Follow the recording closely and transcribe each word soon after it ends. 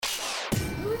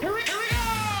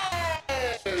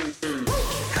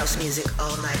house music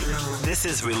all night long. This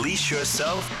is Release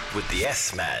Yourself with the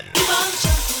S-Man.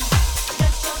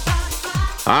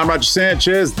 I'm Roger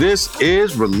Sanchez. This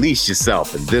is Release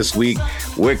Yourself. And this week,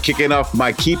 we're kicking off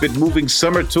my Keep It Moving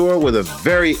summer tour with a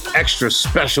very extra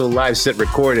special live set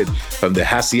recorded from the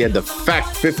Hacienda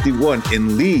Fact 51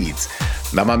 in Leeds.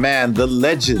 Now, my man, the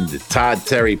legend, Todd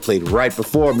Terry, played right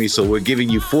before me, so we're giving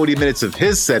you 40 minutes of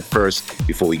his set first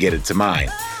before we get into mine.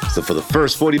 So for the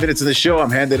first 40 minutes of the show,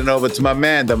 I'm handing it over to my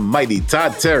man, the mighty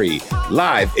Todd Terry,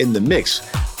 live in the mix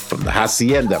from the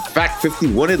Hacienda Fact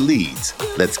 51 at Leeds.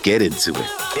 Let's get into it.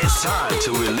 It's time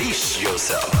to release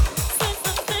yourself.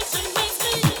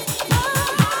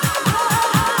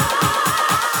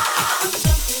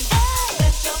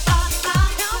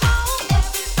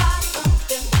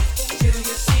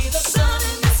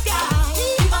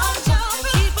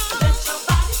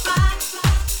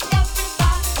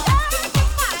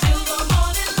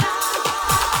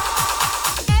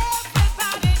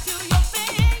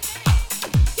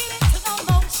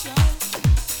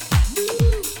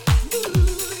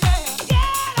 Get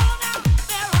on out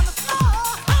there.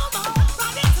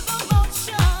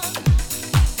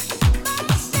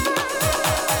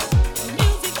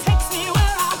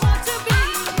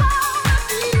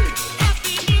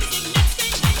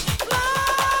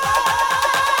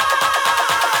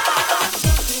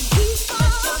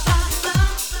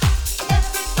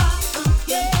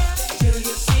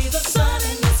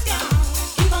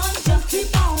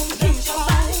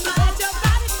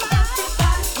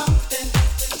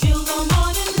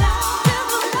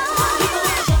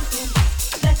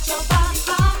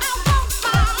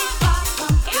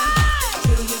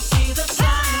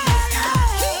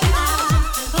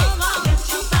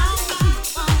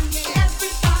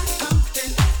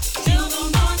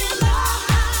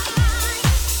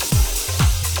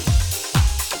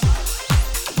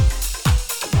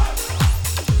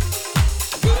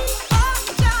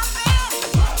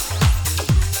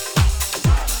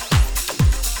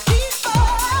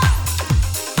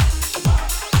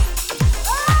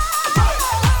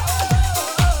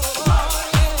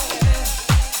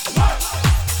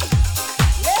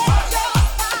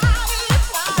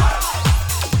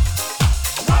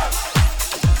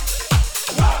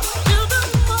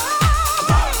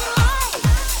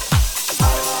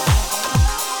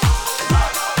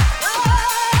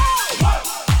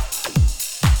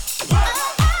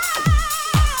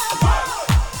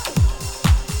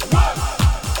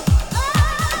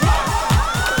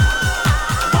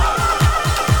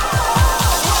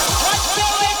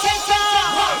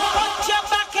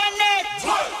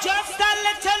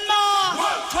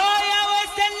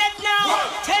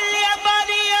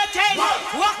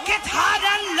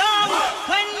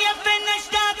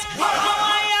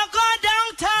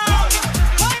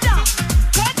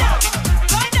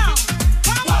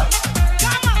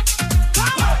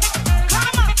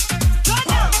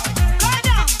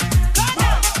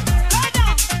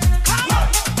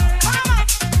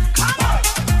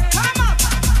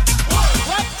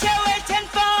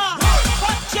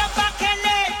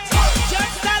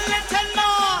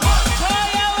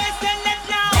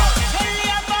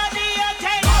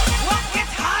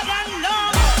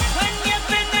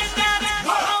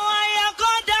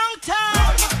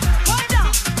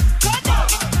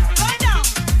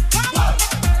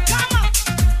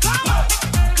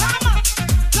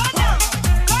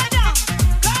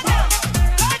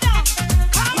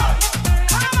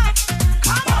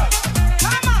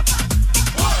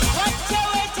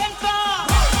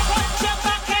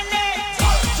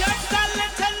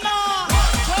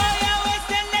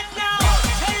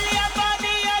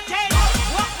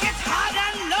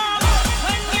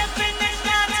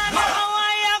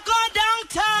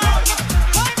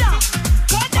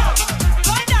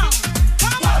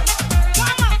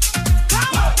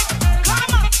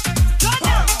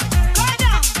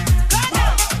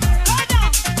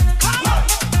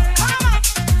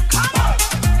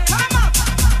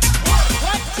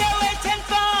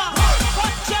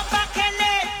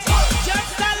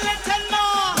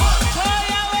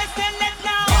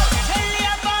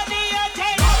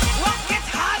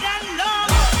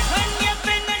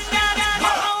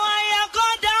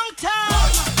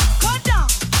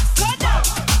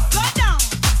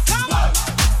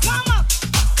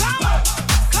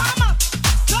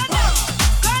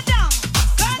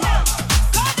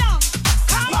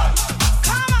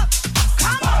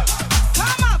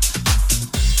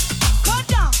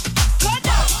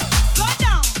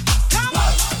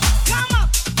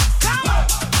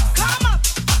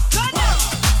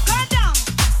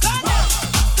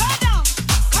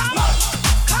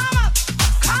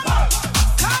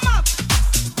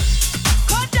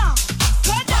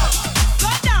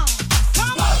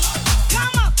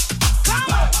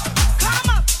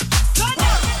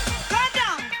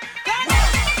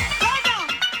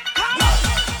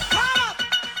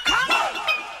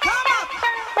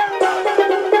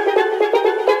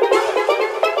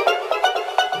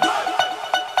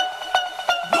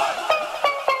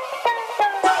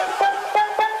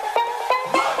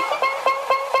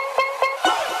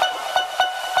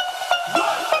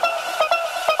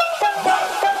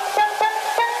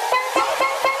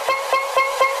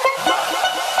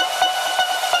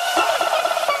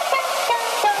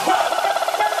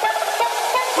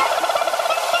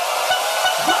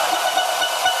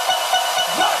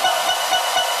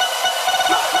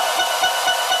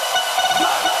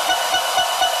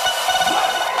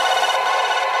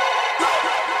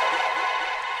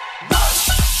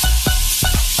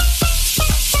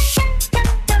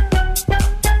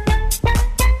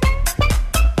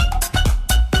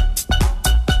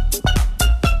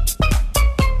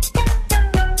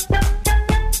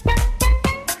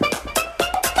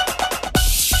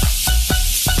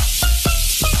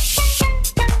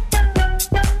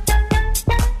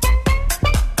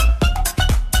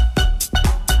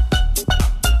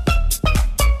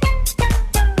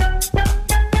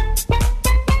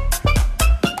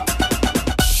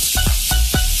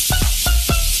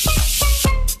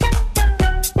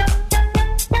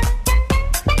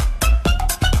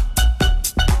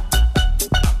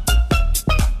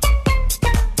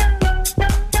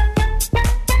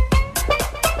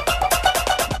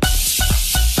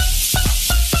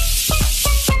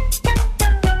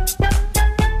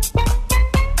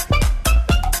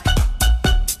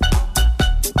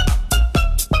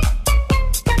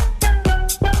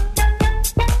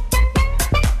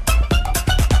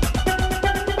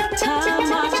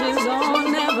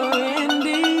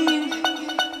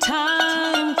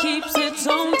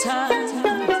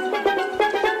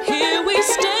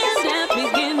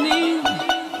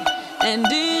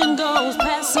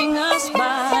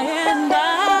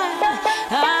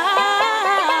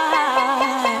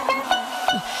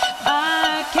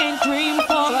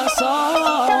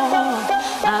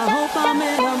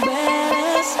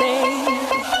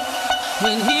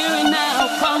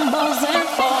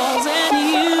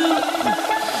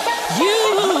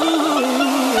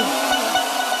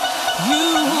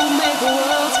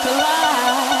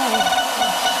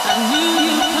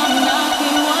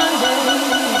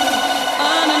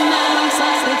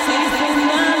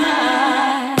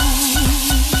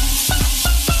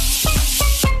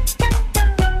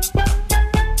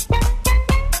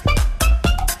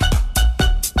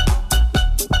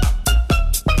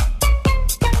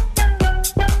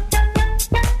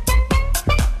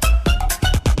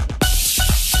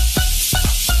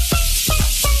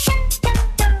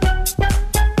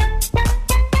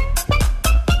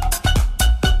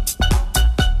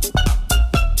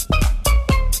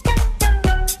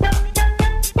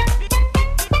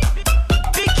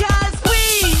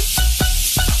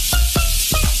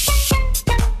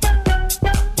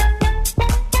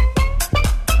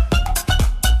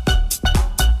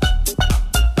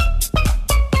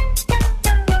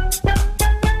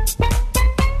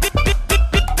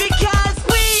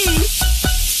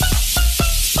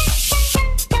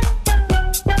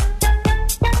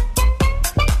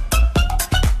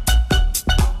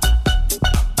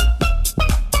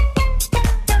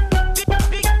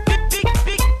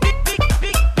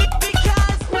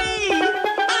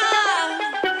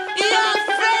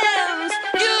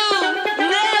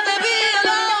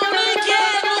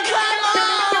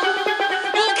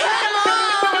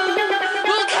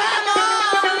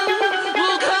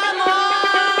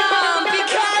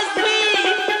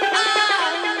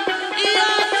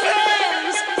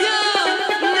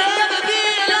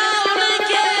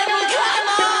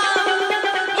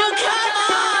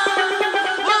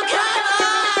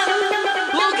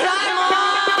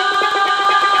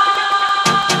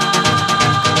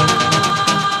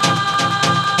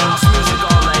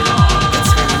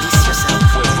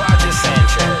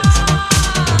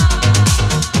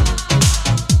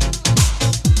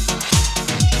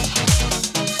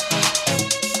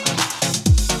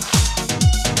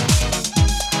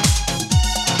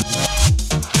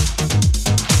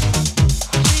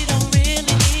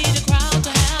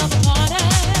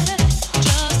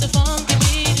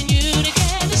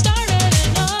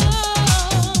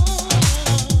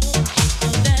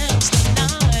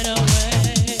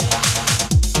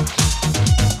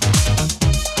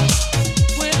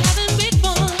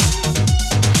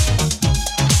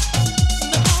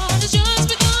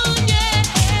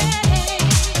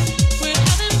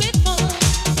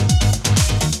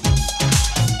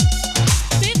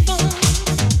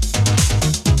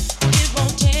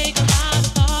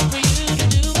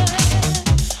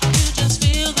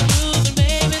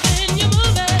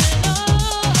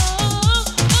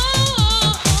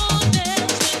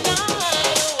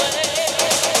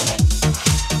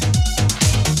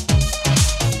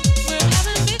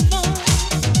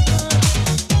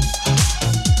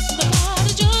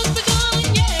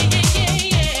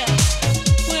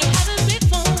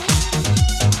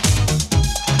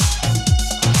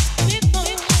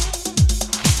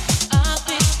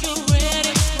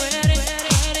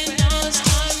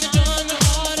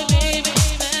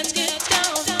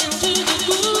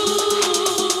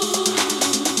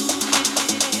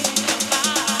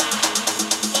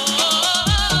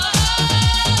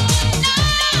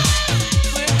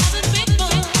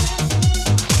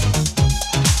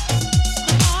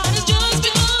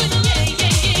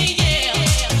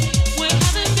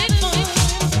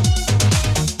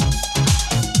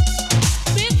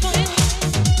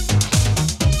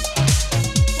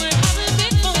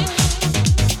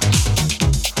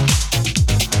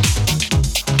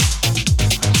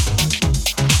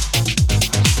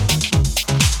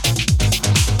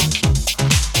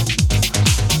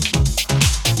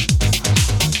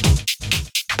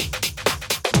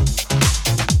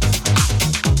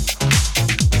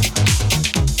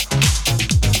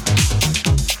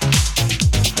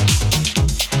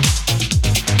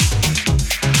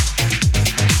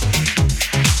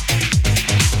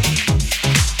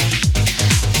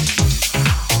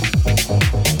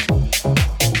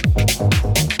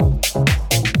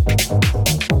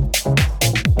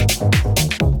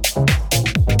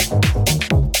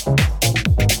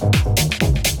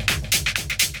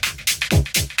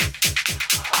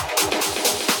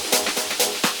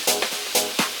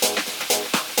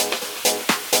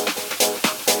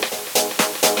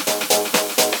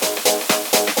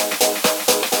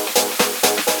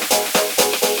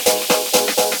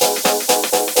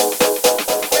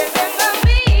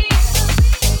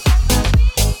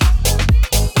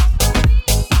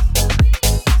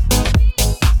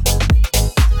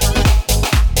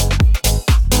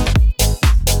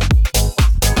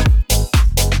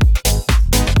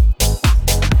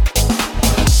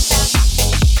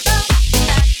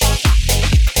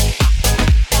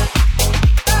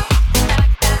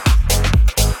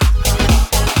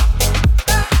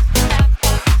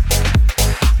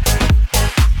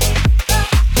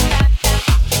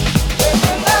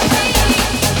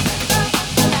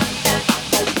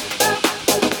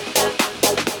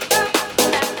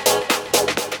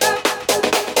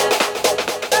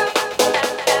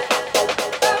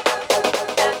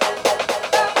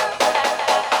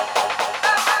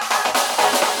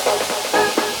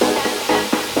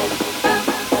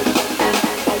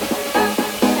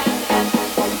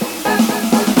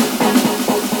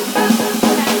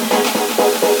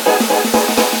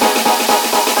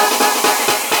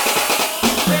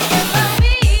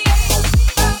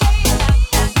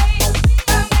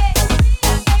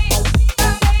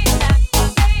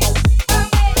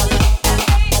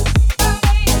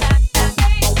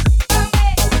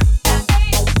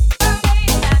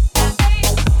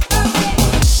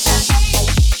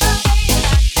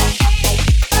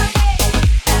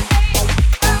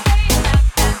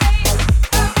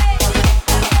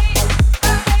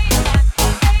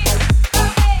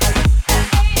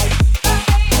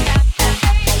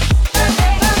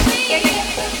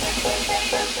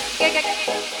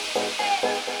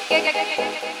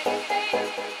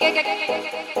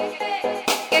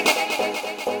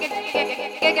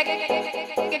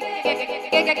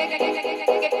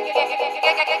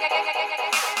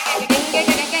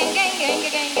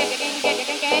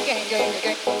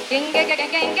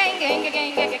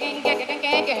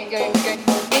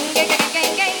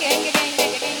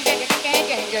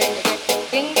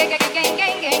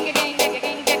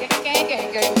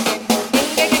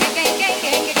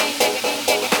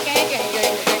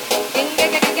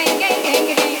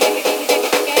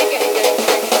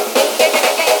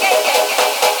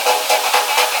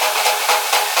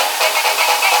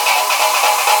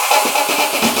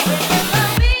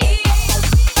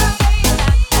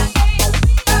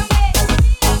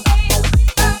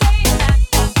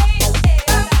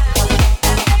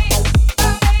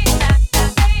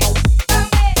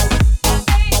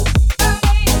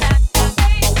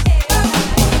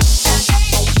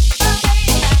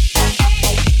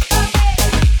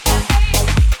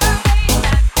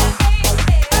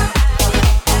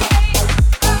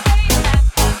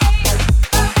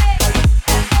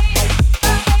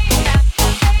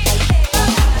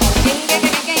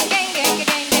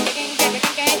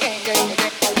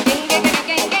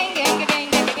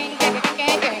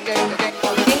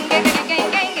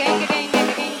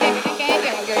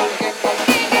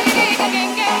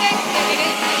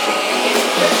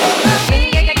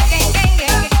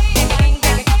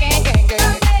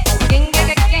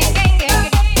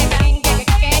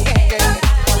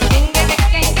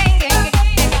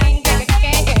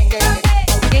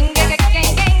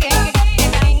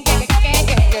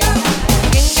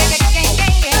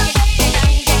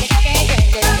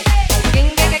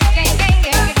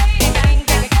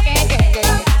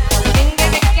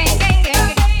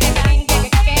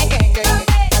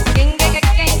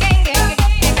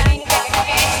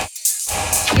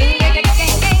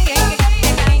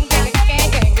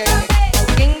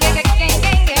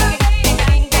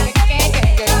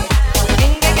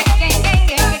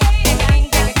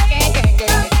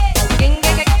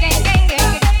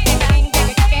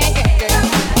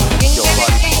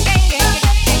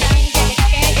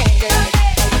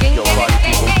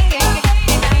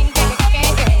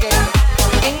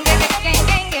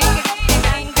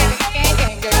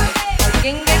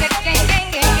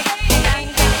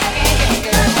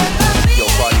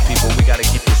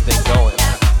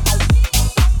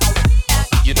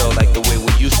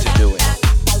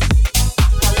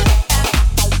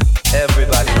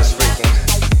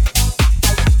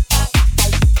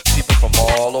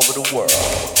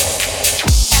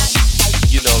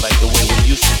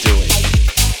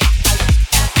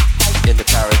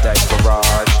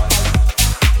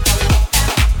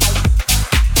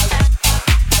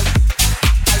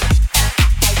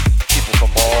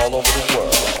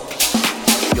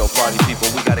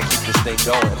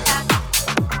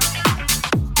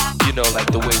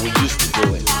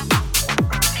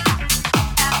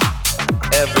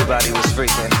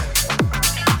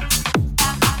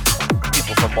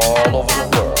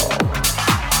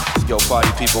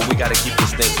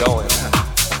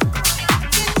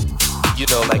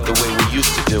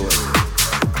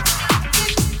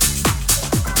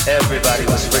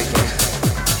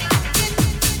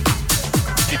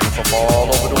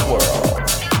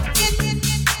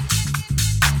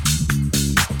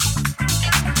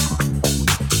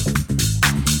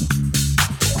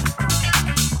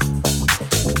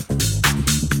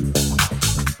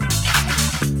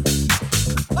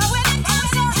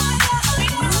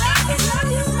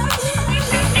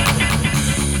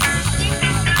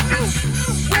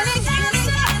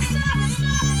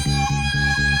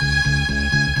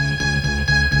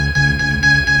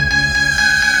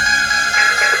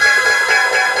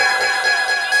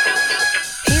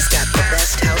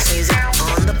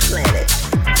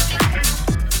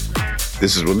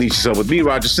 This is Release Yourself with me,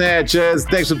 Roger Sanchez.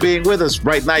 Thanks for being with us.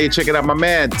 Right now, you're checking out my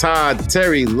man, Todd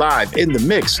Terry, live in the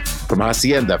mix from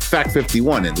Hacienda Fact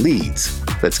 51 in Leeds.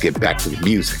 Let's get back to the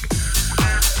music.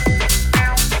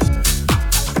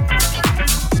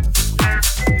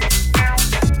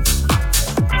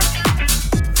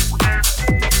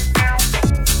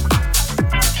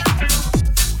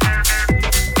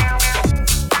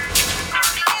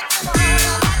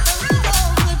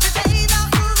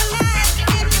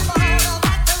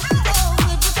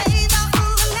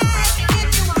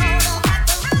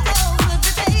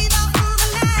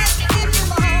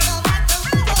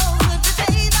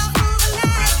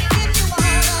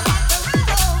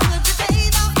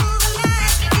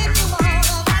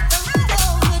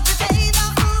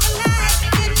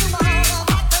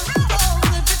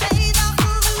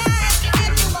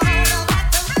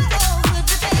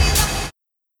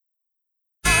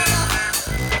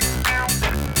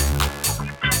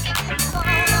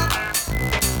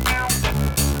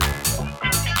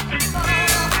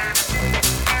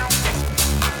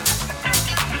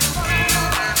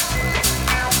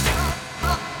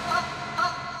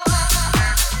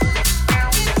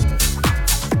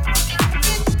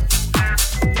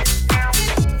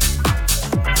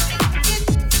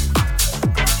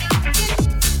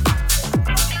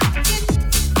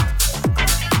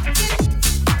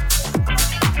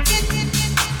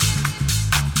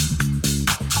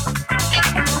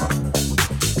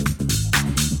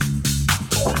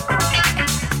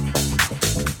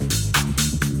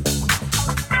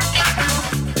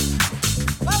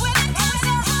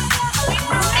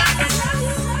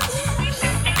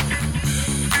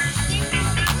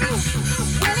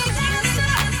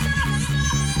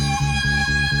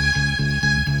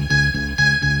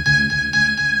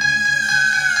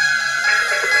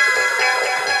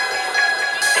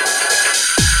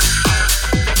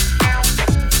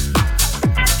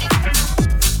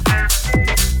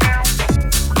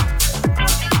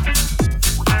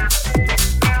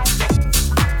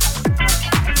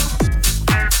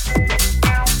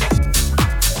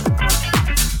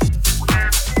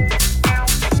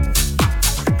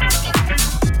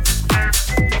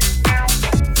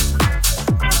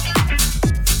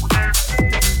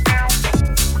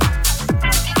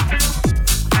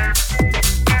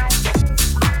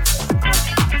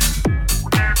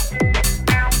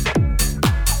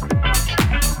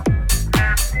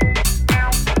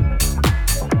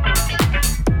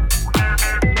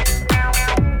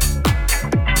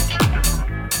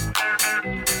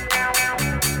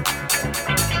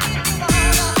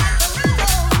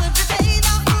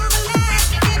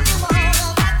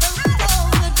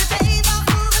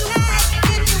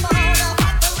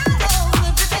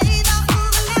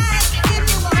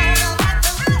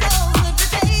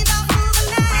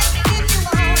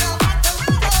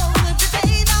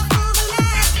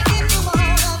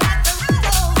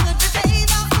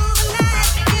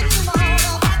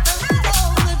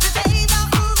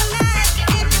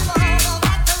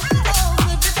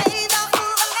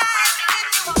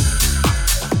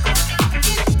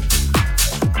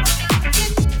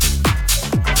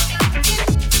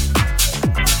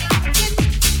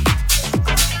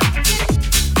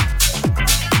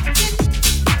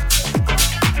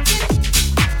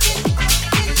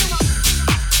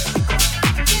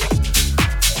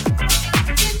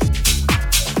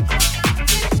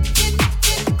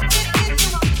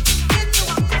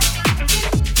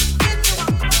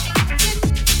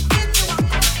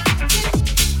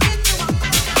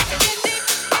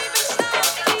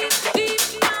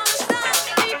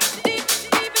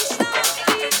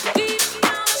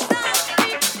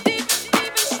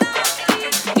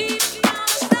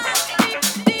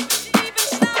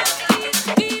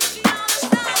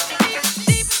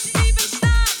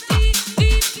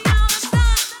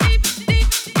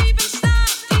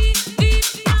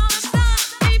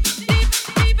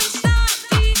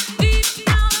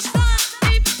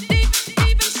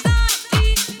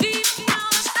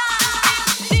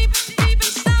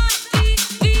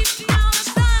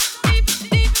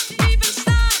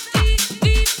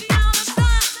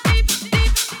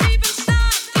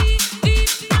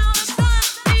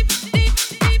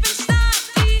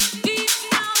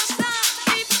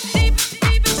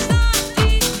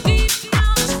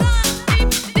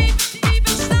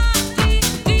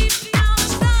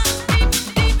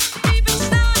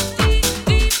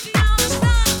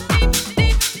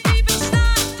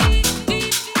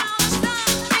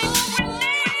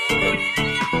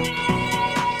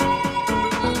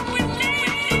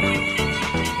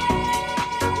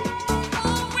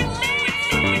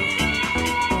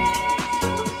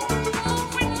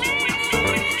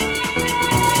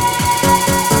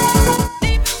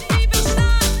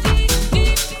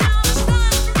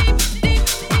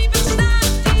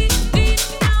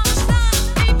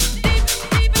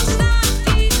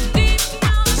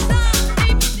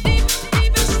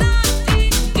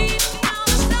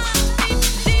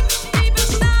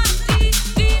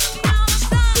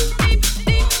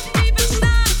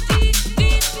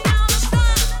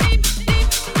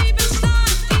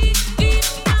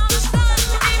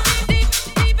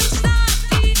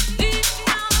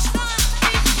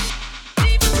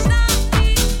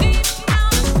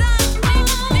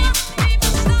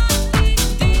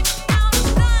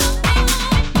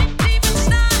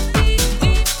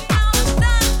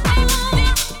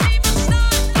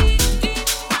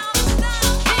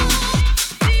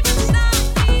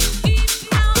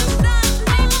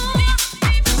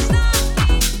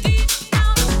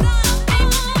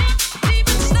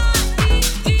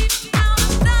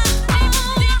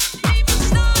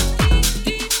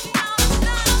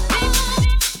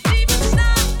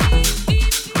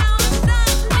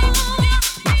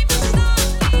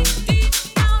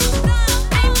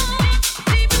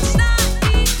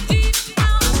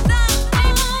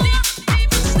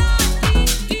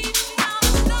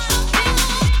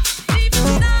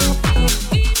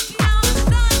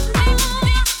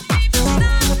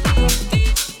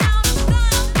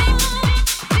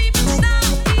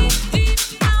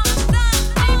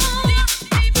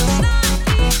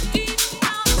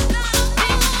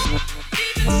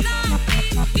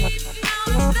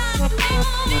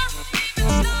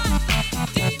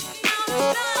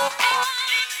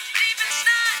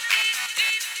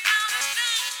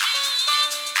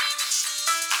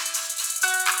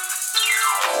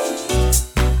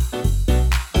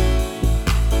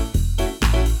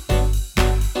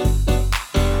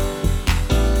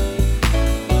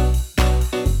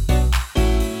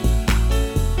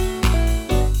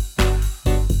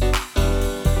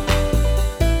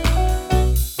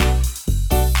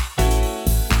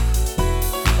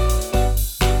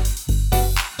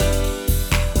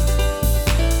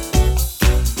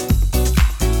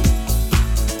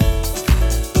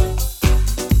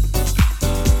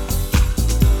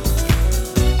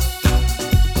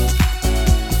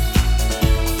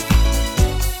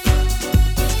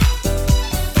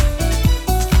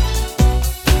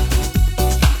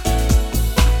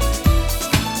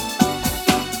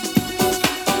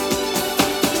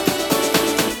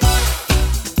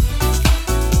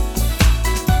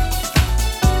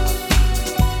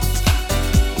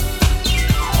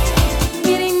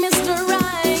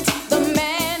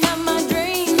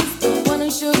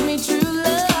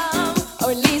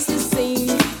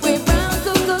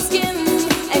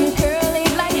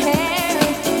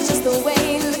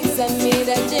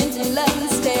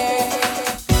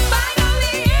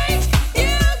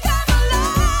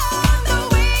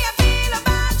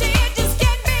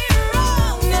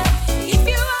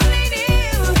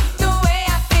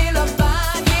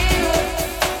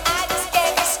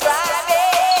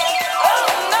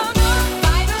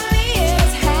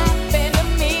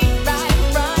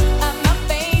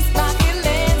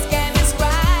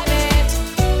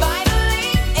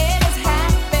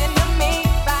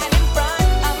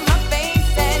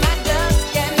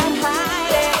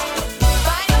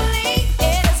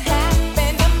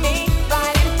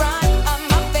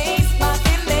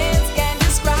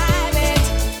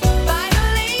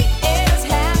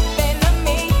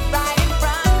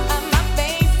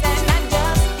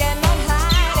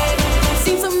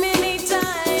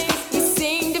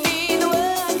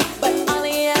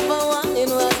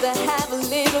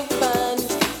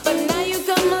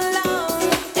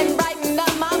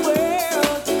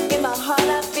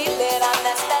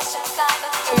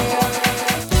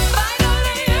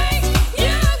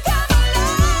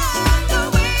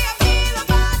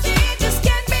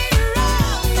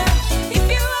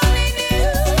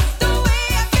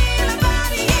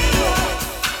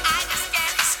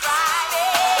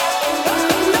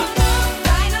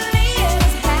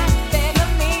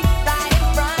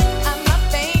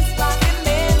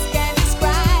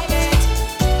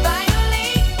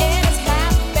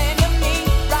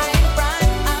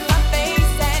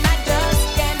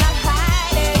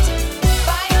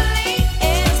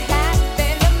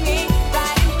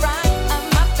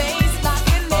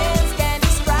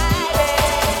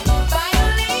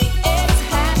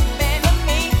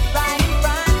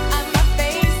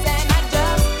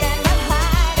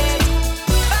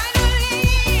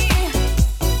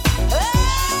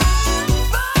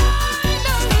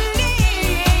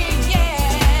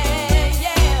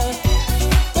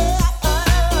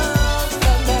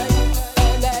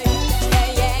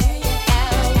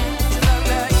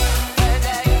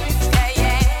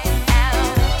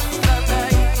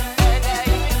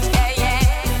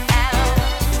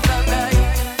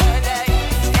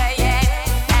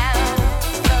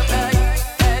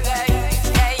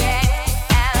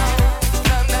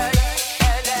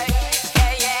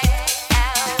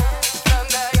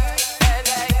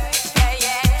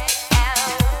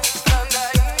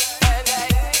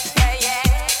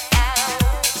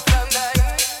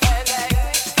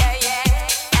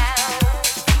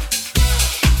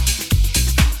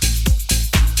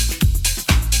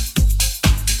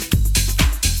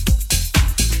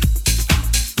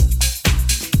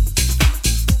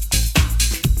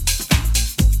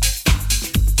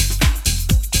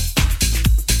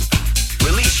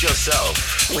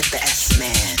 yourself with the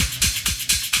S-Man.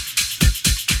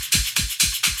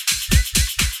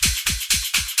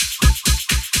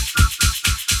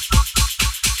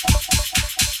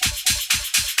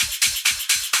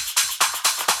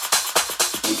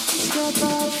 Step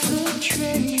off the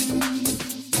train.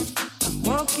 I'm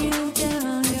walking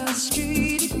down your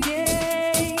street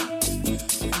again.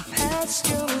 Past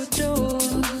your door,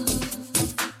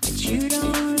 but you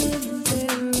don't live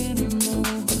there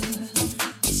anymore.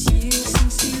 It's years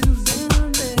since you've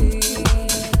been there.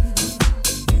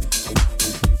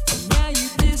 Now you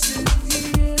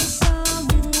disappear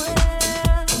somewhere.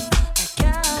 I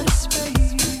got a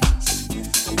space. You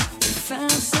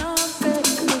found some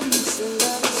better place to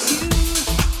love you.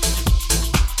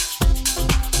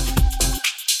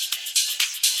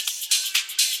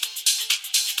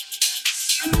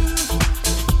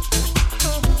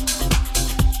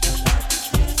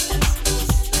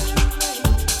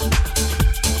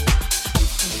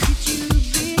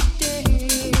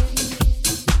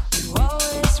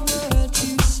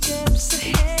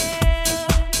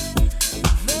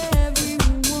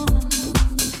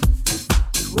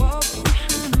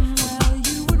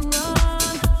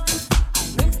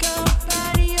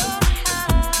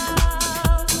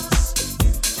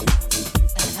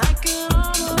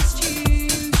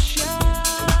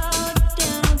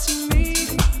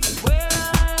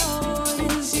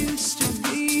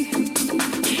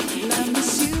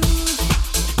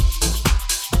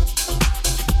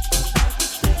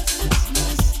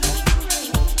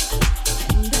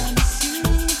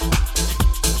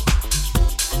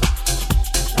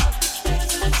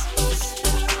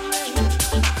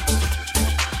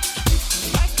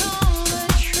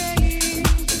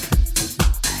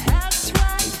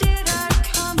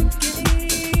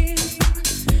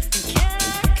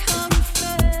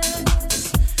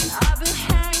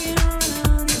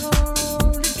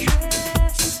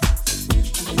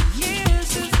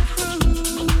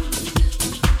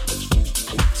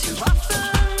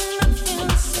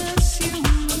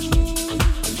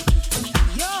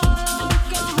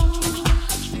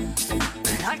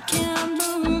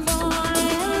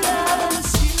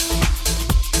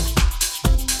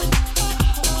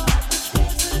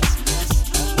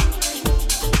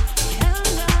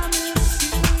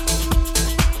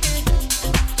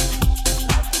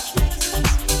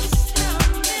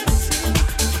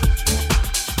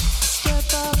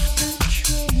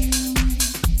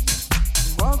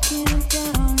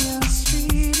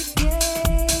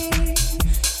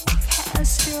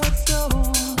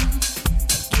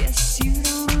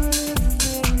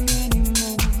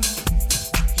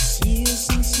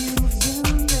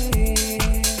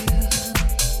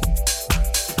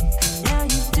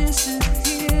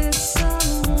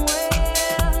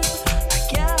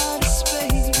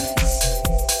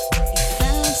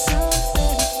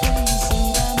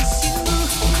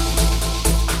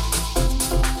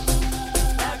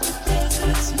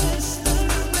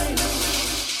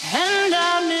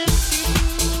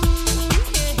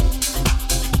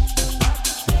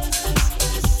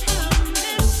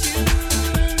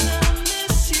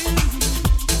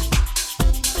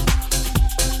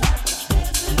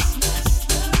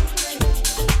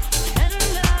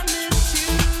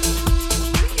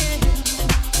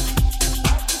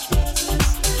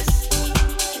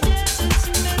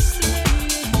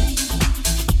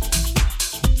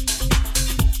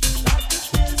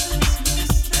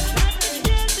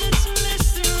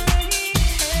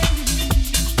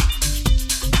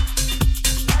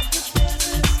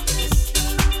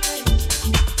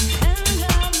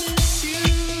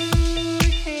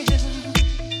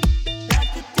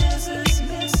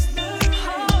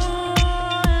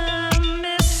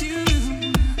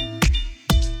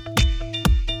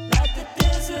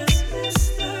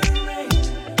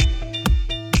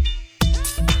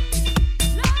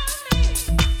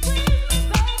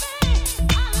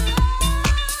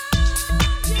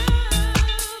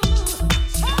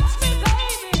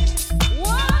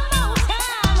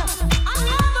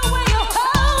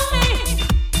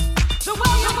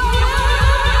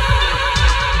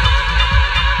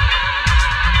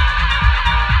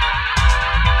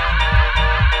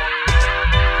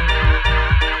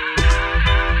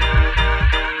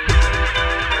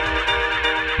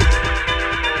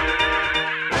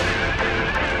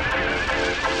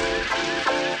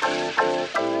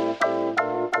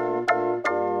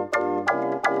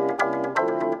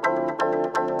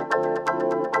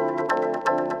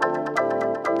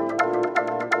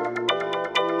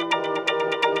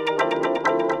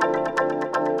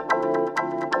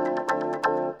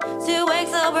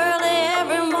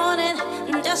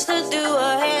 just to do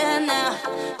her hair now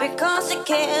because she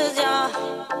cares,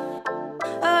 y'all.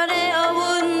 Her nail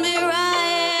wouldn't be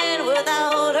right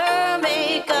without her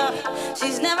makeup.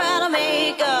 She's never out of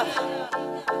makeup.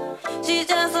 She's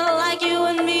just like you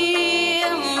and me,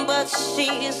 but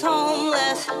she's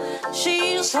homeless.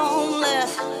 She's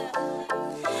homeless.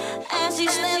 And she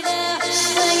stands there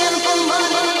singing for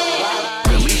money.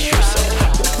 Release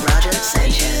yourself. With Roger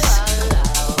Sanchez.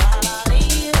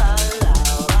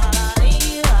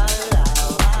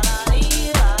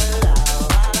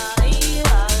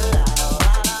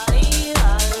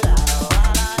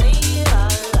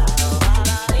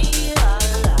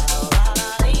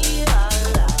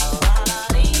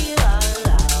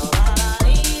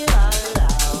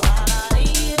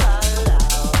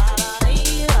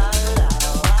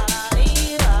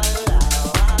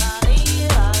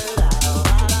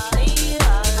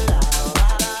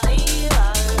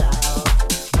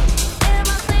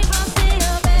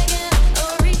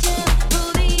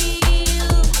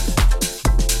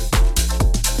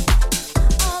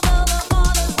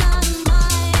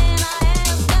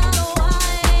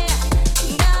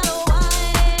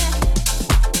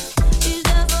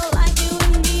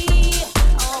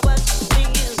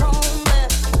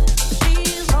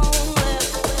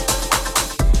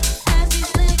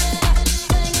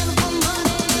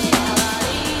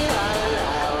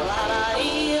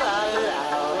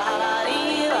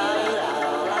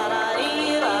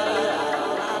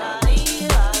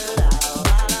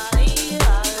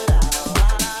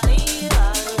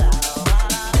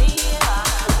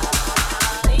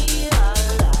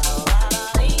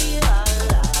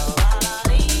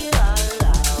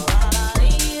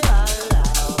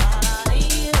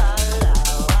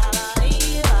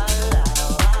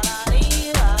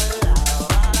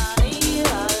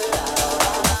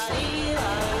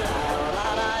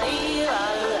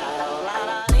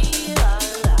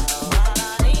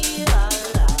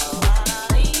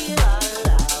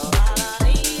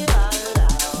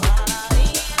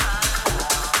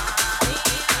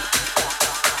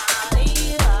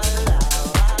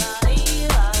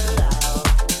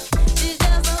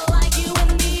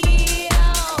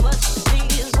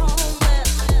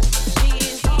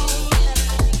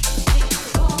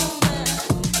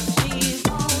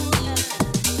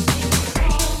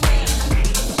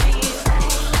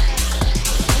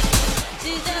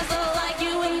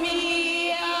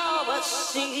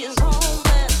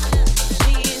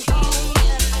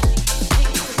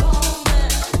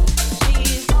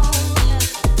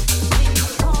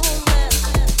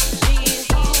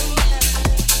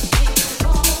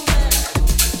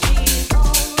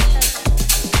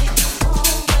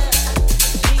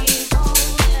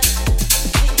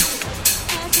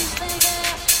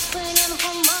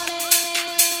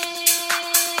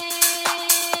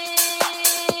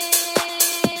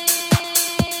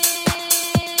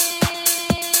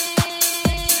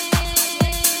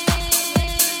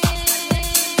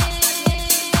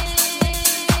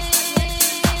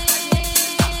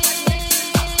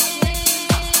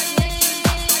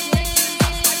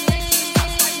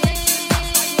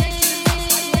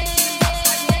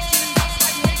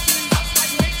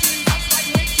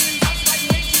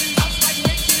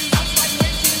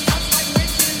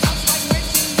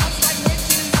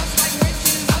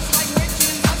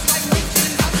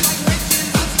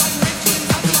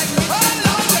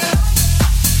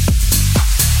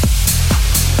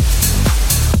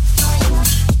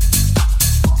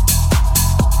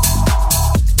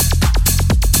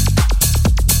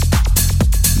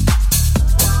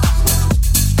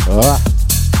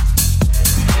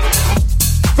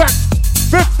 Back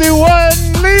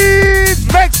 51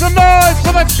 leads. Make some noise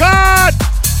for the God,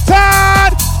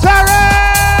 Todd Terry.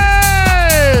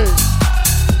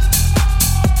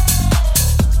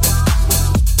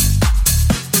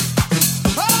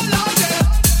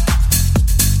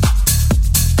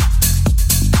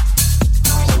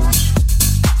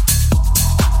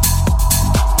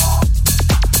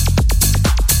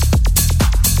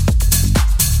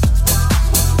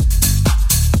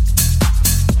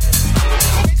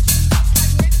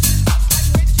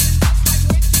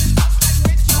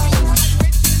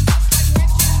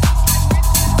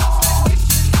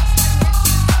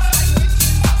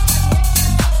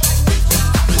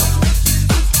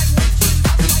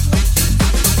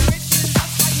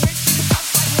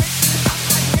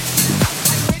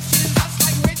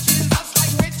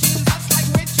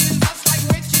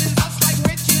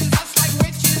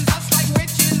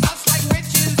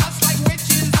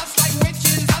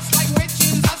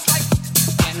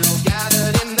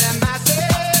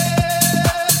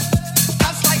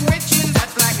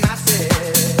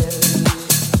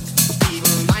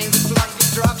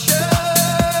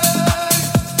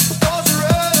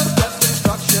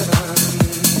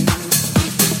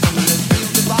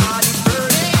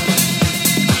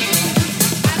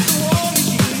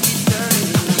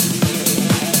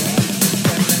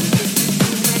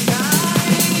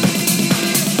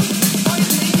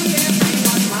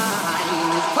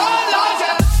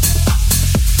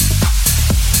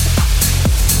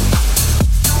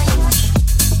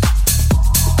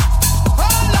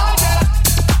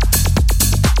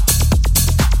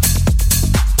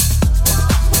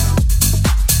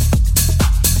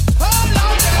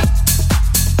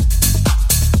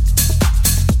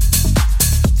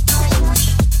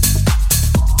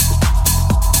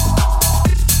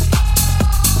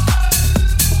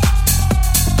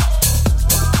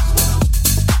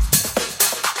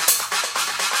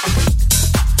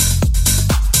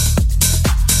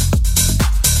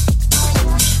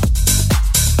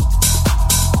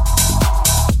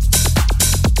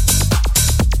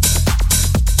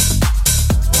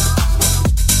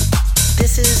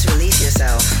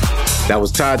 That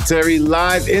was Todd Terry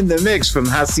live in the mix from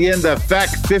Hacienda Fac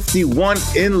 51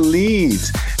 in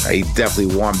Leeds. He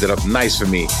definitely warmed it up nice for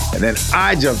me. And then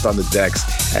I jumped on the decks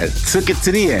and took it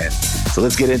to the end. So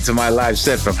let's get into my live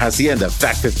set from Hacienda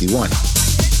Fac 51.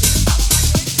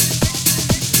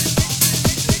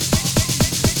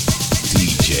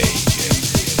 DJ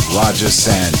Roger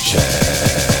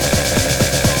Sanchez.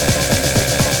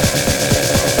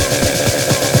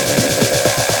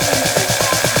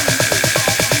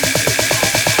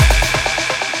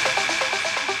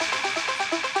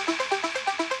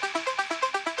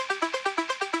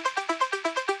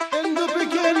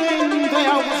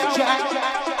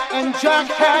 Jack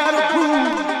had a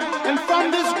groove, and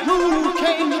from this groove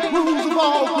came the grooves of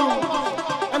all grooves.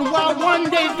 And while one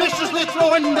day viciously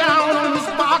throwing down on his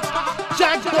box,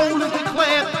 Jack boldly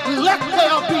declared, "Let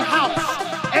there be house,"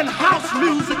 and house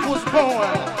music was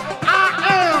born. I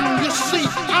am, you see,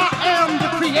 I am the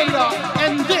creator,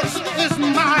 and this is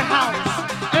my house.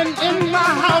 And in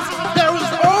my house there is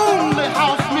only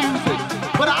house music.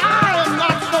 But I am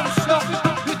not so selfish,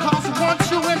 because once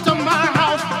you enter my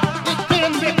house, it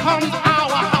then becomes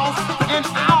our house and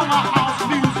our house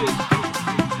music.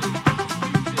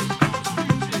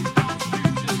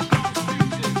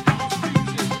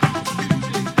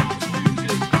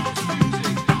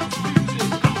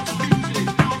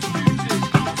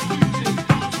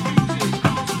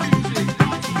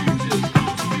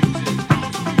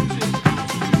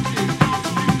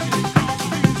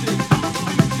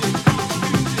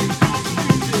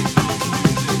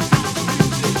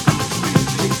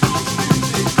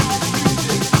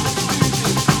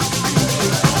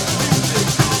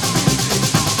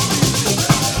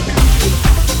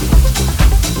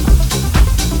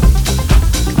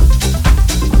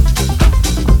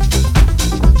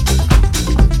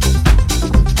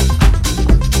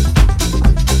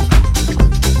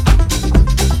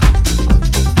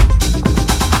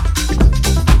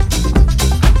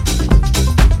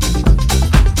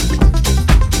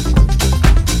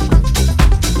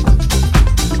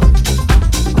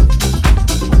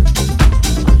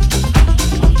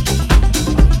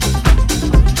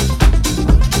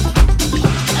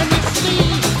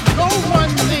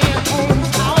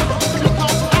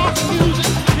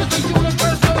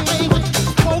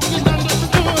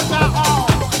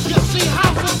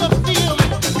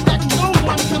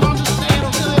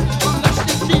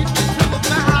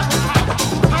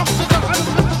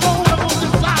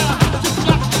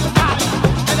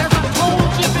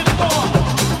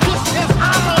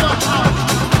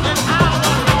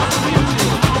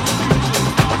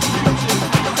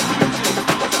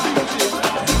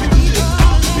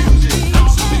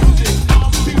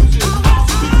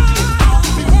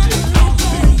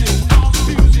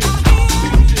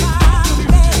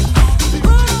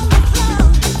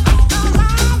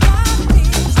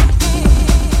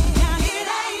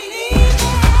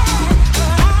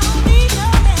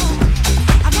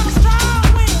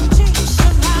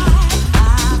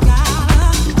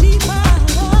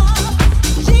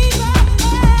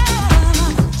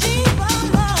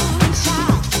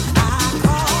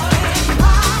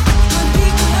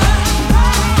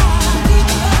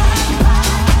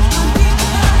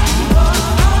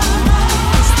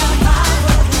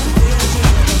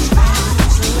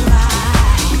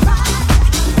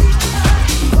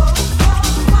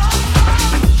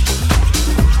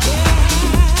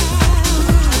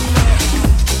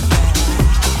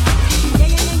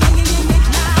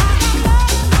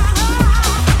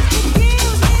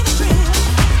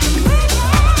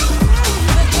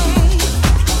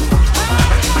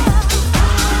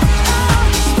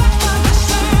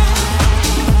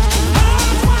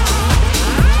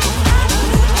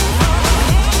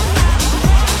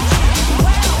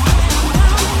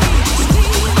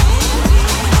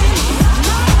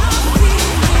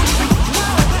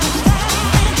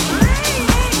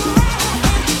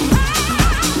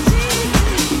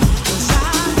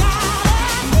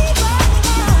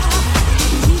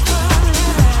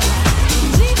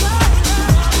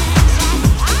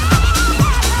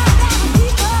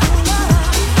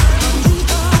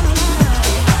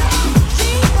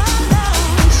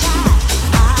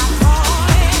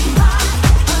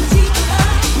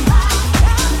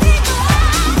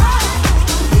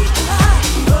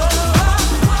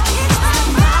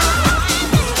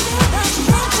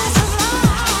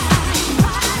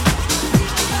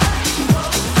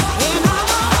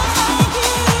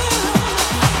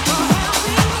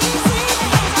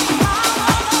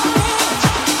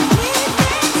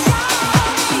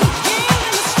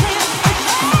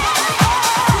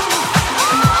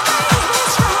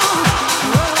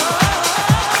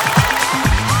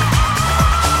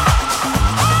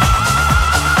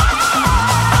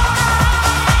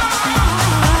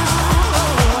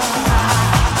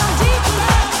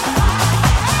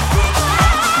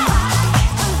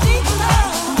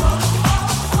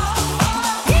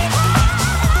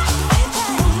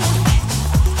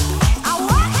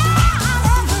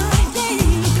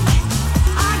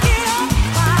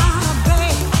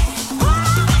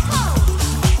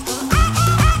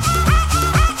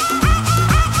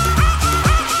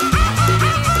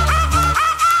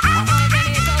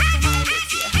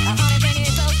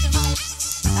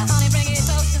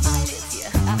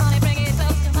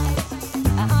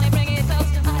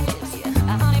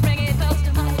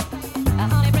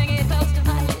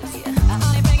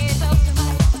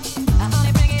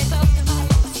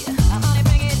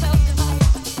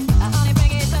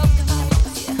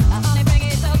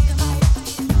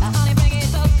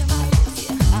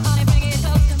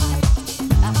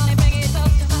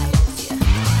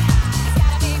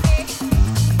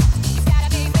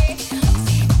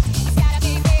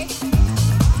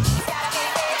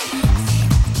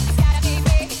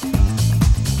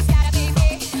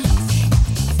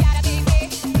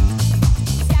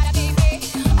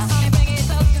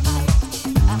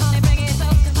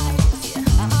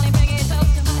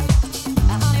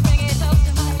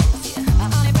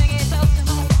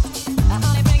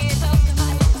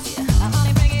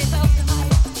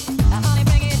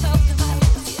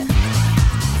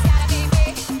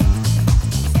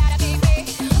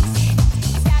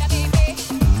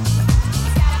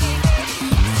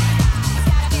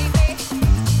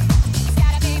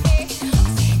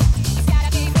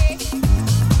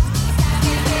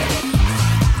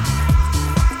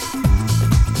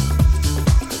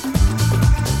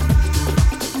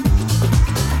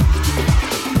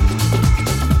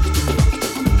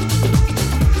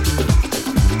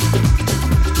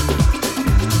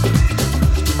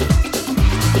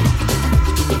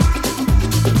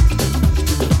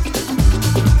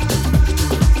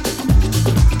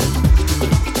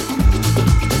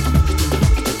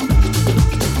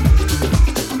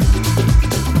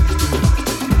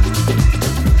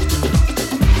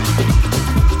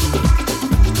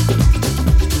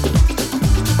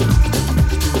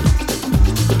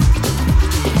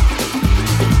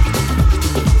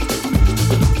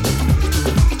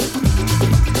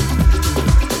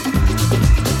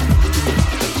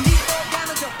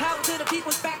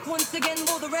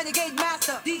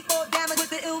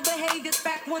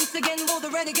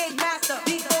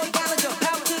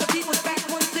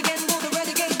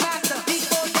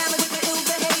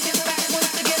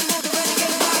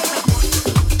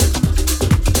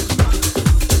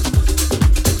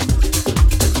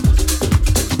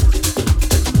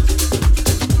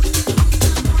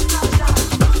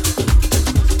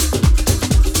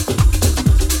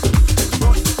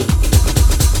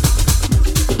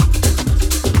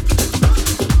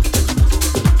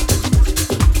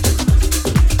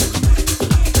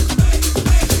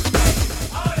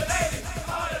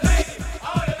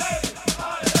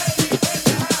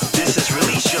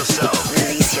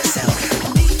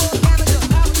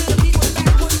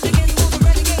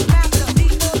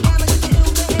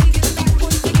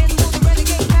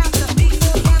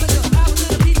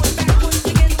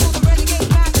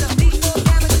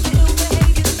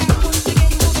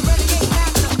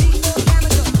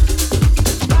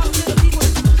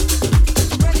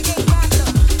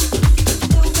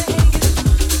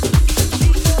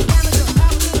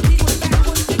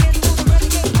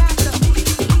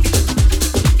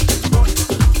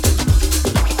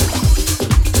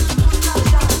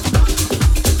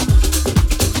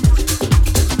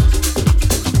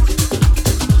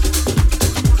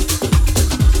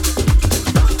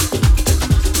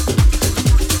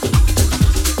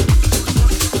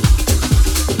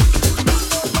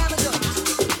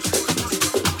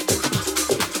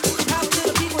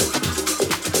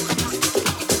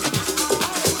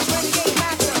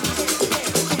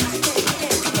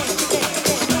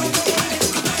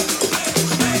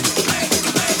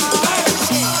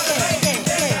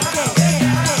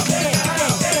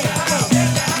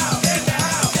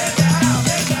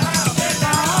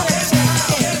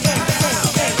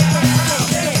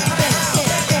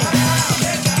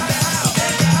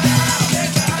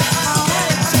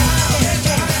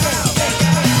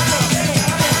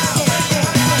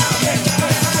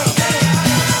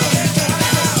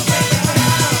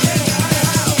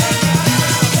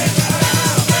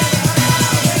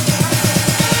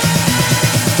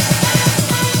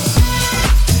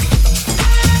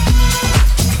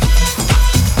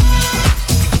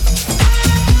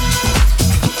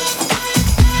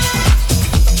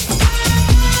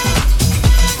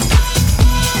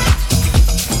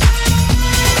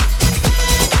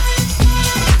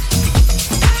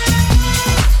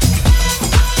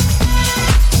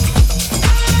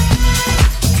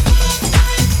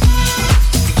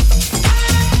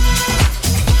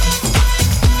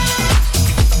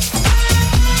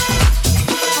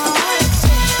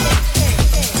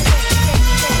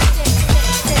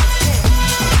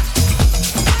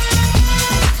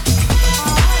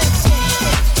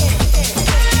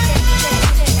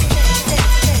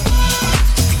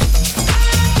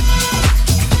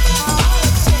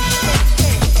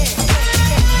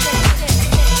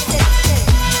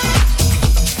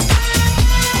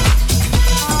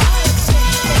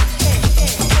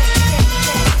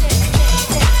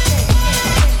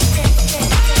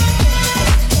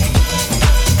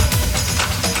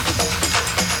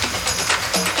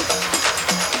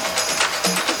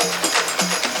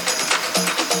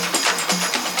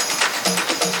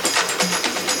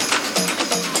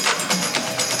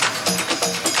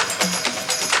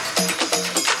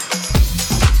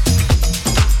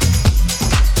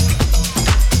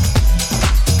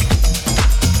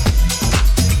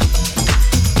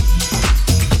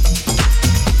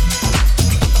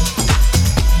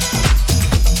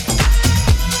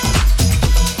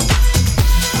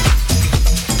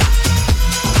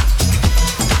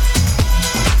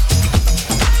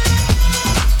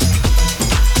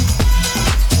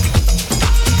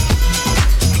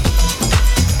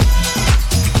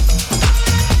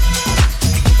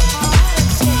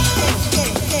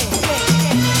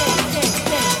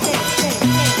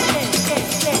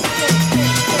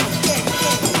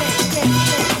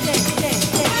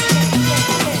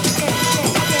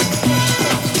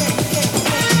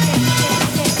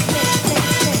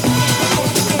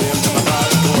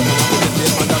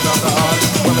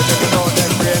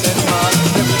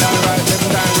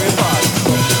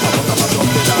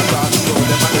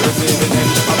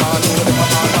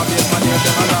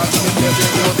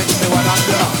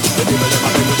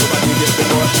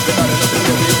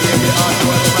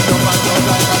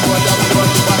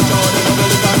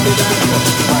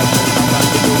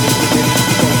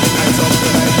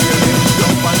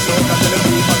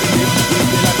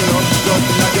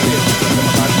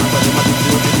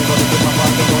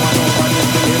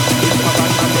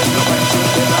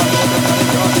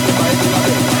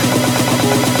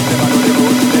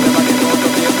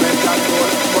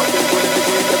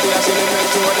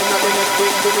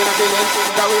 killing.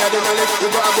 Cause we are the knowledge, we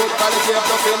got a good quality of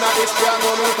stuff in our history. And no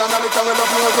music and knowledge, and we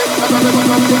love music. That's why we put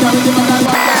up the gravity, but I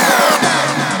want to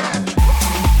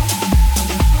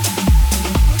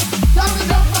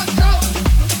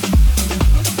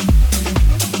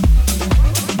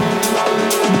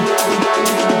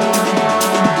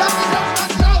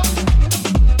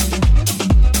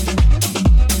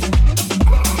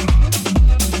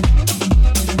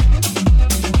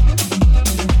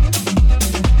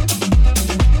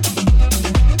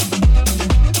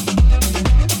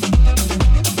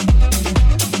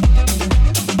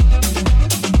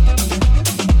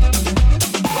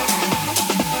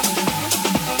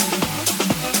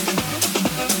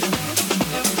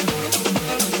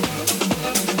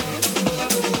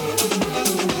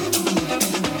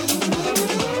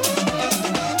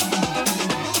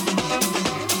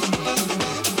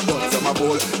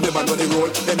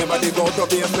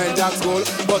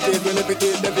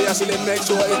make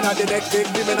sure it's not the next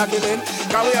victim in a killing.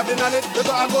 Cause we have the knowledge, we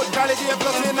got a good quality of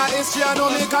plus in our history. And know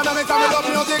me economics and we love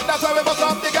music. That's why we bust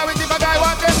up the gravity. If a guy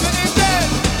wants this, we need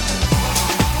this.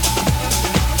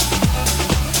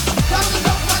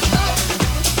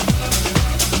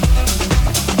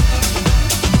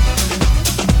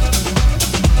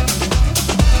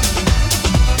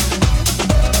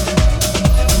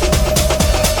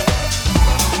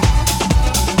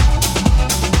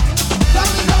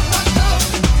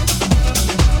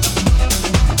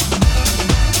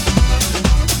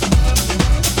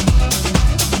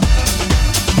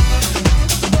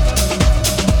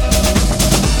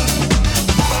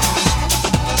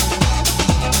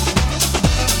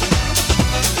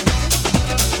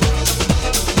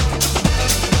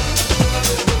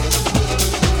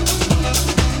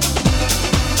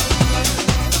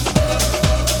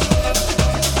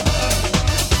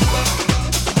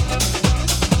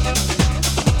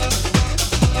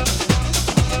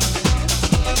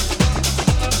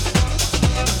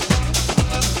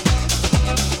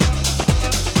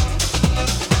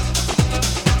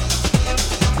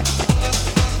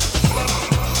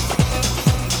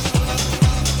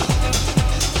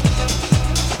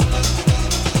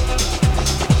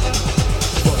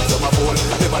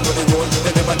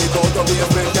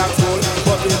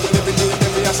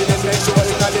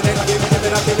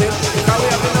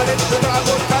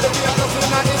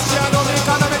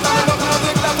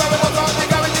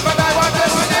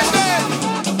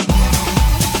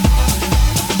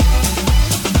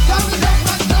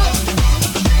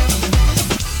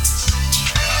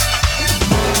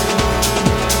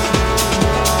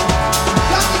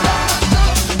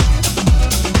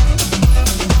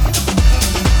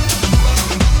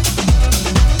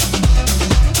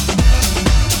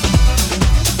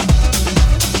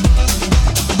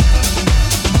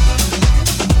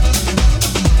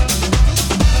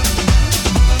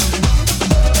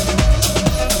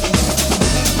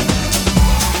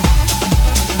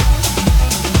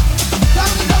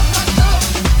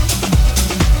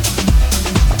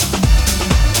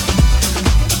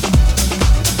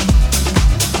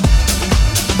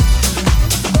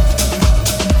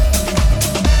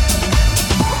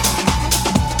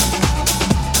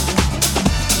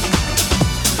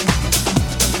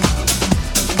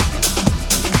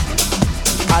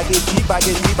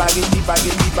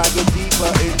 I get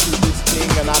deeper into this thing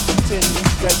and I pretend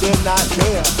that they're not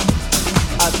there.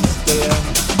 I just stare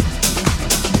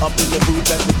up in the booth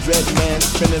at the dread man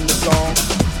spinning the song,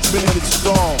 spinning it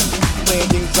strong, playing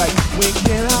things like when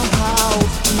can our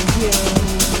house begin?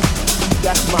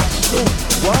 That's my shit.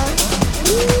 What?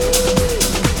 Woo!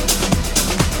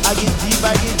 I get deeper,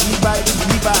 I get deeper, I get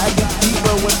deeper, I get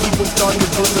deeper when people start to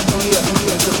put the clear.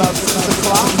 It's about 6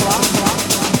 o'clock.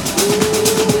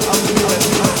 Ooh, I'm feeling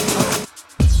it.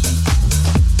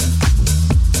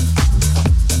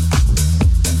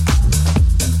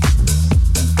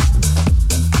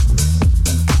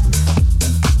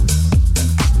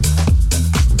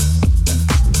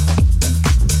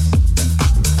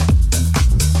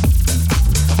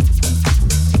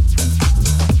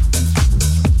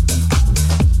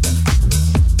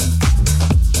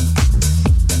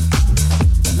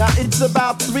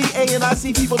 About 3 and I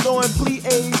see people doing plie,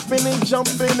 spinning,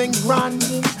 jumping, and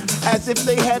grinding as if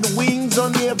they had wings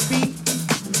on their feet,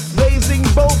 raising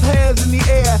both hands in the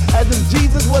air as if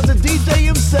Jesus was a DJ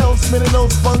himself, spinning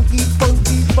those funky,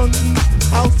 funky, funky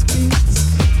house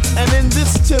beats. And in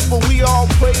this temple, we all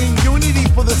pray in unity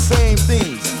for the same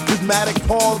things. Rhythmic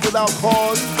pause without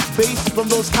cause, bass from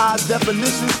those high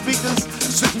definition speakers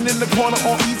sitting in the corner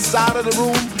on each side of the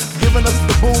room, giving us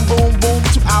the boom, boom, boom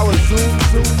to our zoom,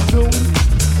 zoom, zoom.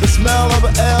 The smell of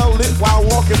an L lit while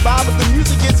walking by, but the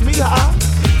music gets me high.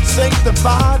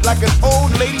 sanctified like an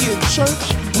old lady in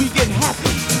church. We get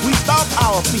happy, we stomp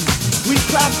our feet, we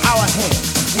clap our hands,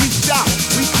 we shout,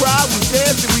 we cry, we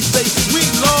dance, and we say,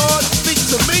 sweet Lord, speak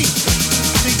to me.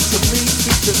 Speak to me,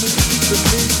 speak to me, speak to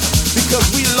me. Because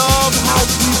we love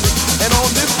house music, and on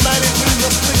this night it brings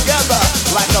us together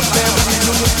like a family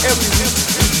reunion every week.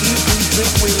 We eat, we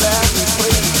drink, we laugh, we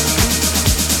play, we speak.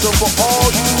 So for all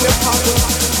you hip-hoppers,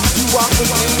 you rockers,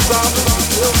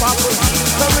 eavesdroppers, hip-hoppers,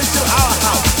 come into our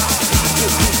house.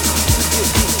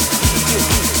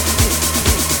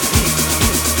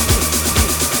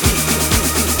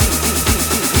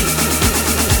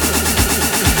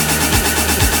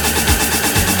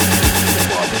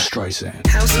 Barbra Streisand.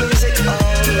 House music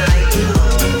all night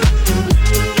long.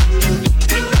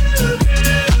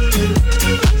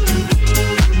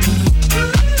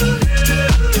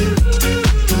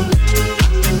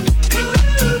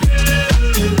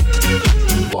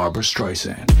 Barbra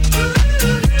Streisand.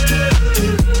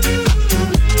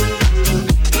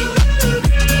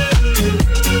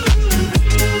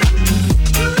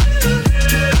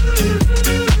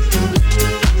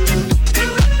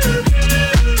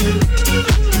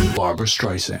 Barbra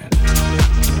Streisand.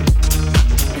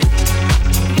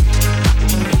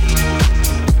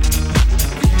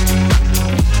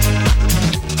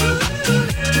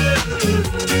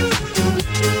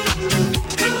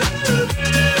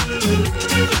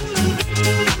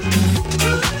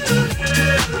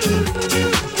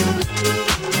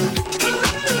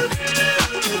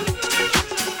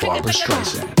 Barbra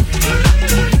Streisand.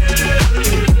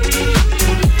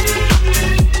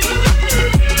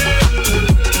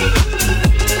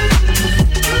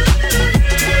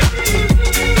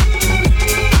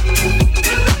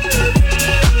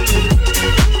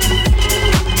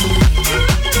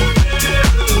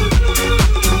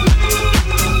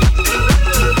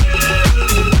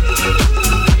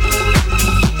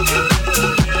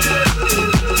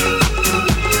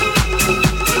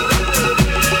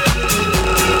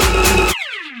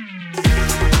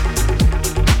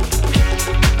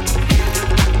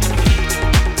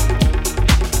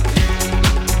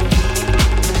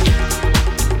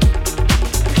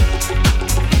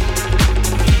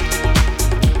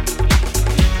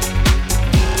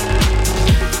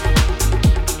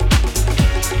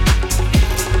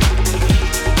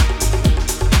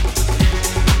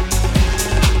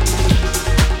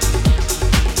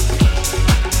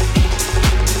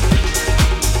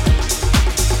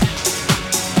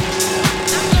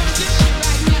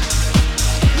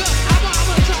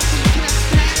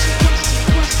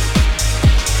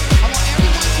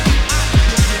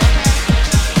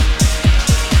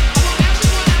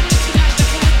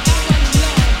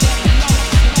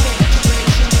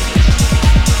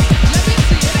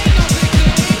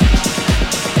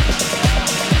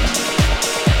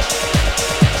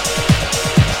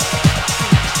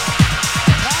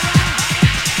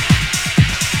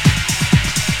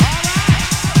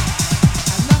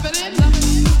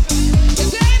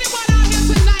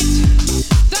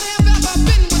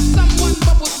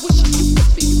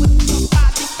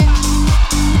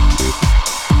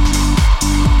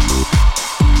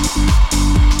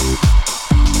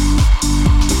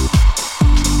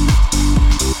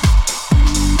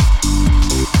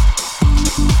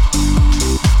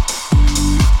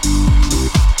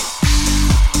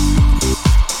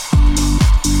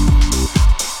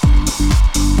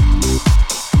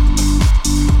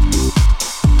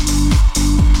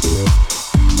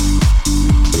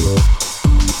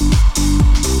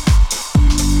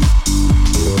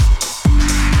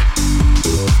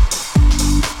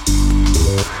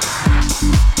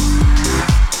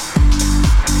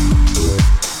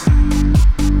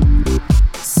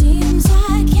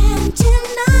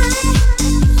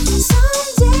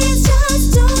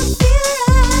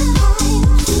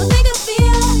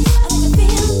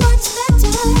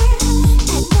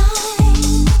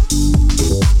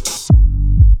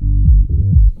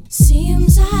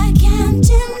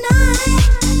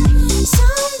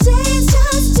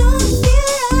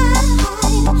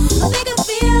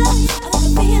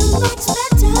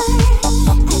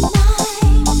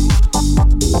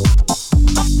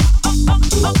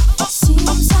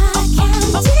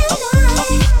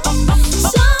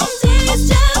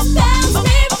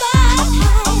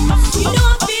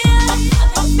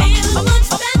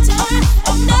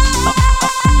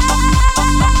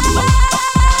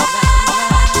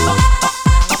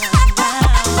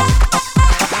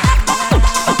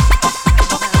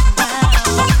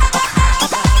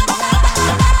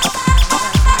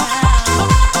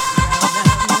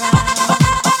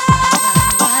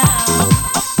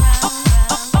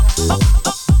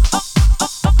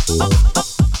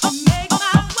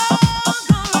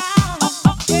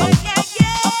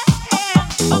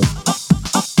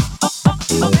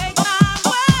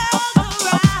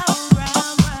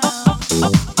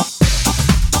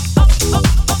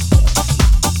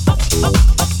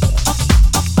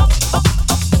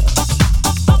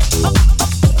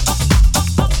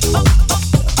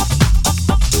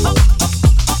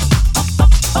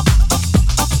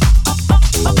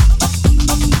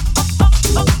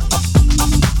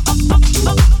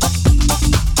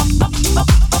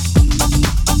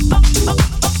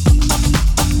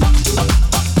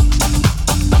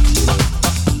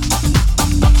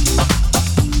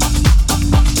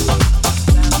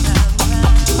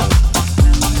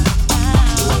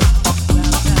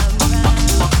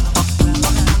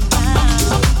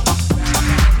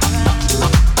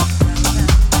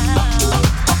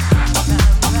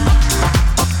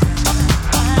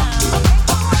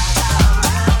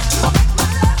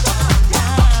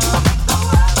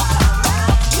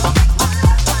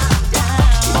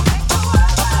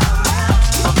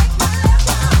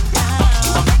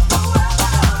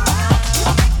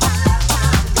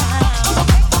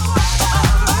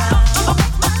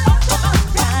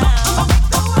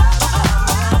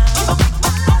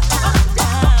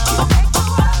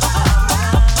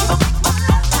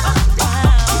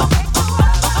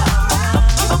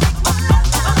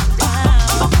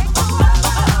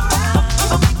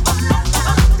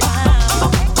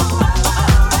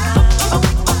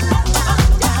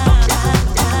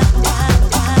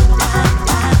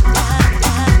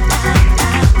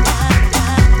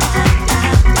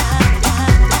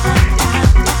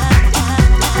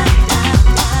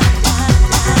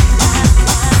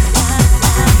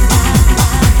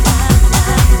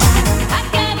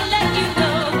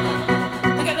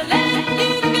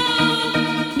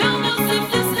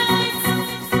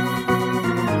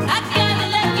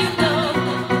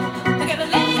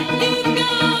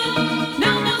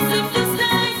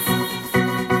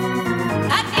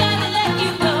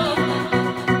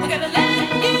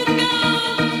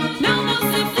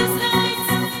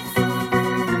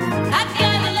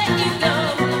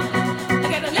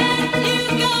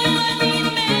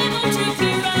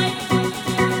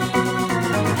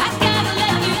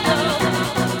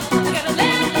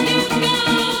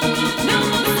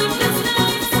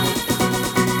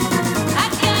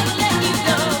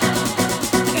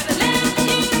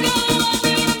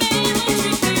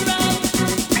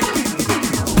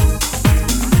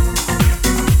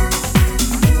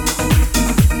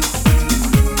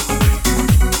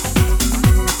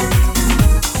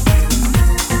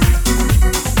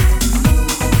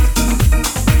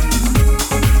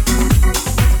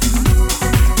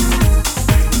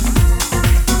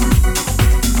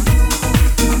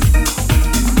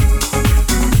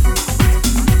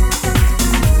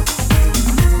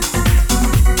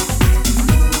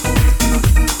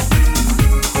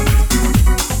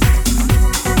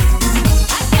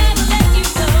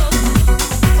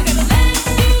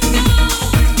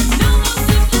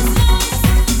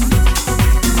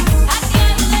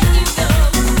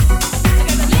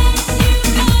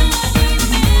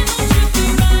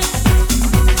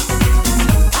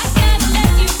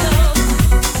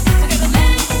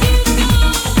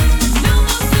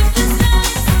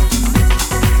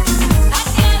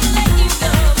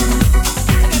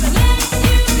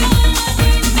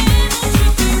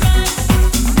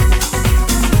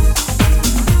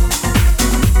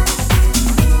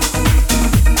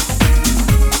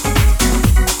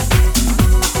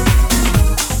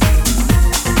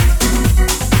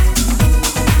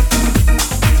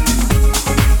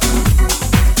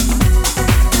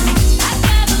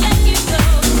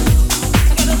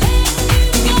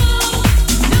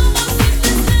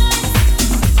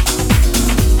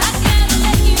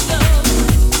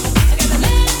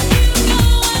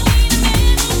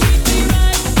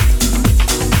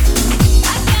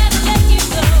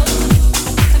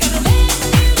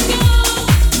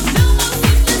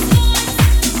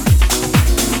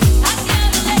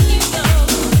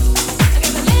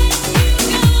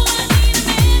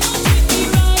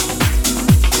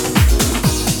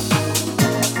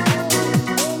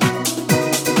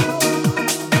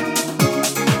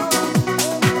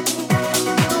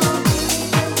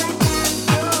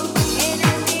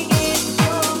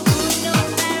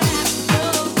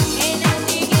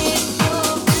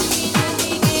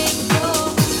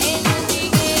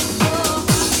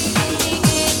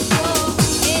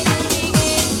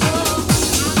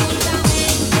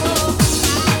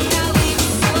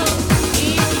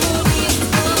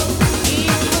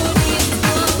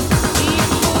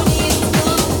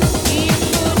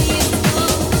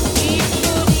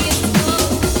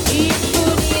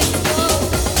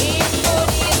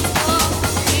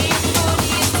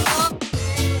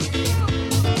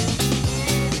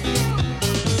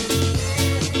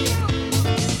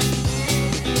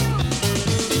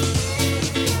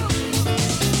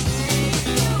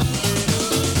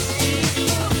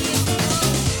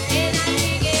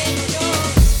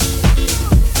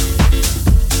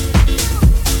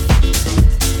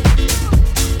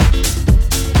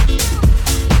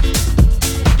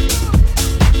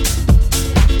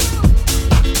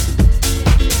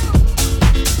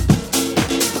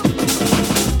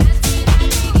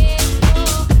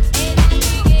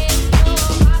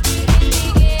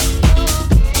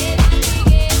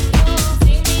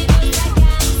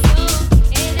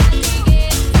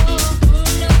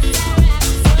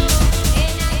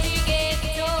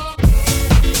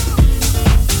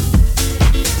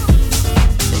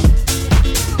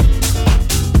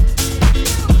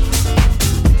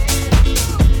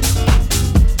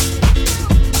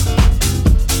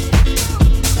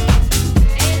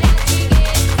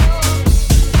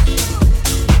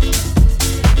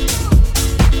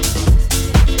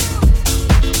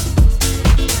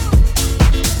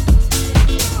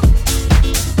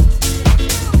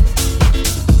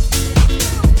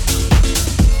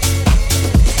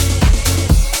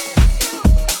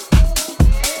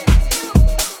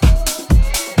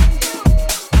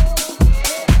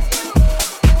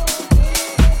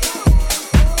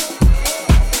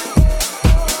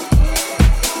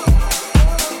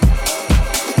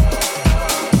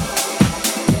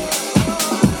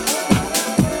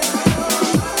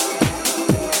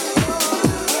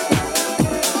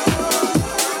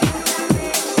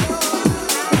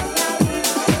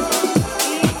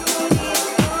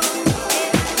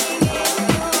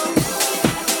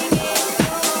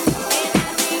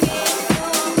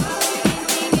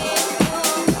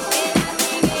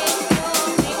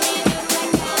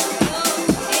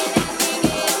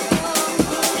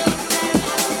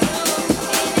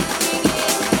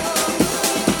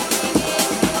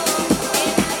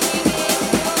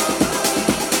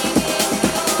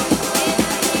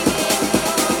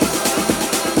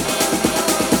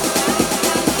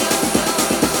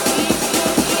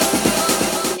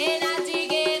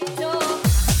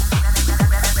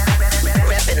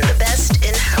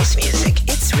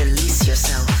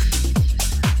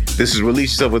 This is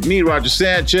Release Yourself with me, Roger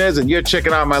Sanchez, and you're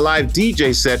checking out my live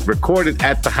DJ set recorded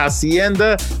at the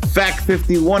Hacienda Fact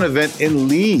 51 event in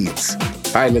Leeds.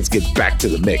 All right, let's get back to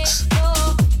the mix.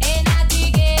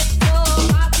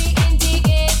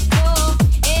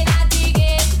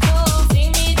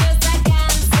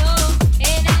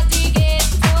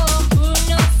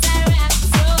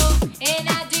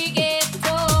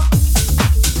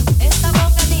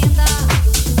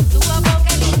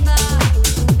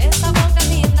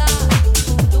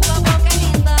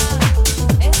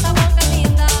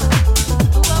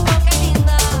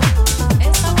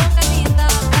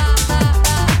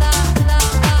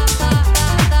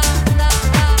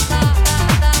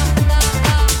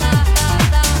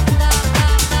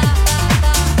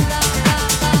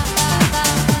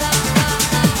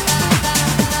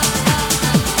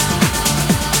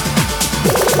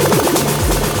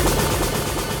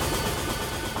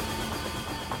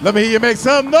 Let me hear you make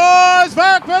some noise,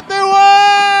 Fact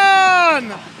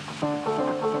 51!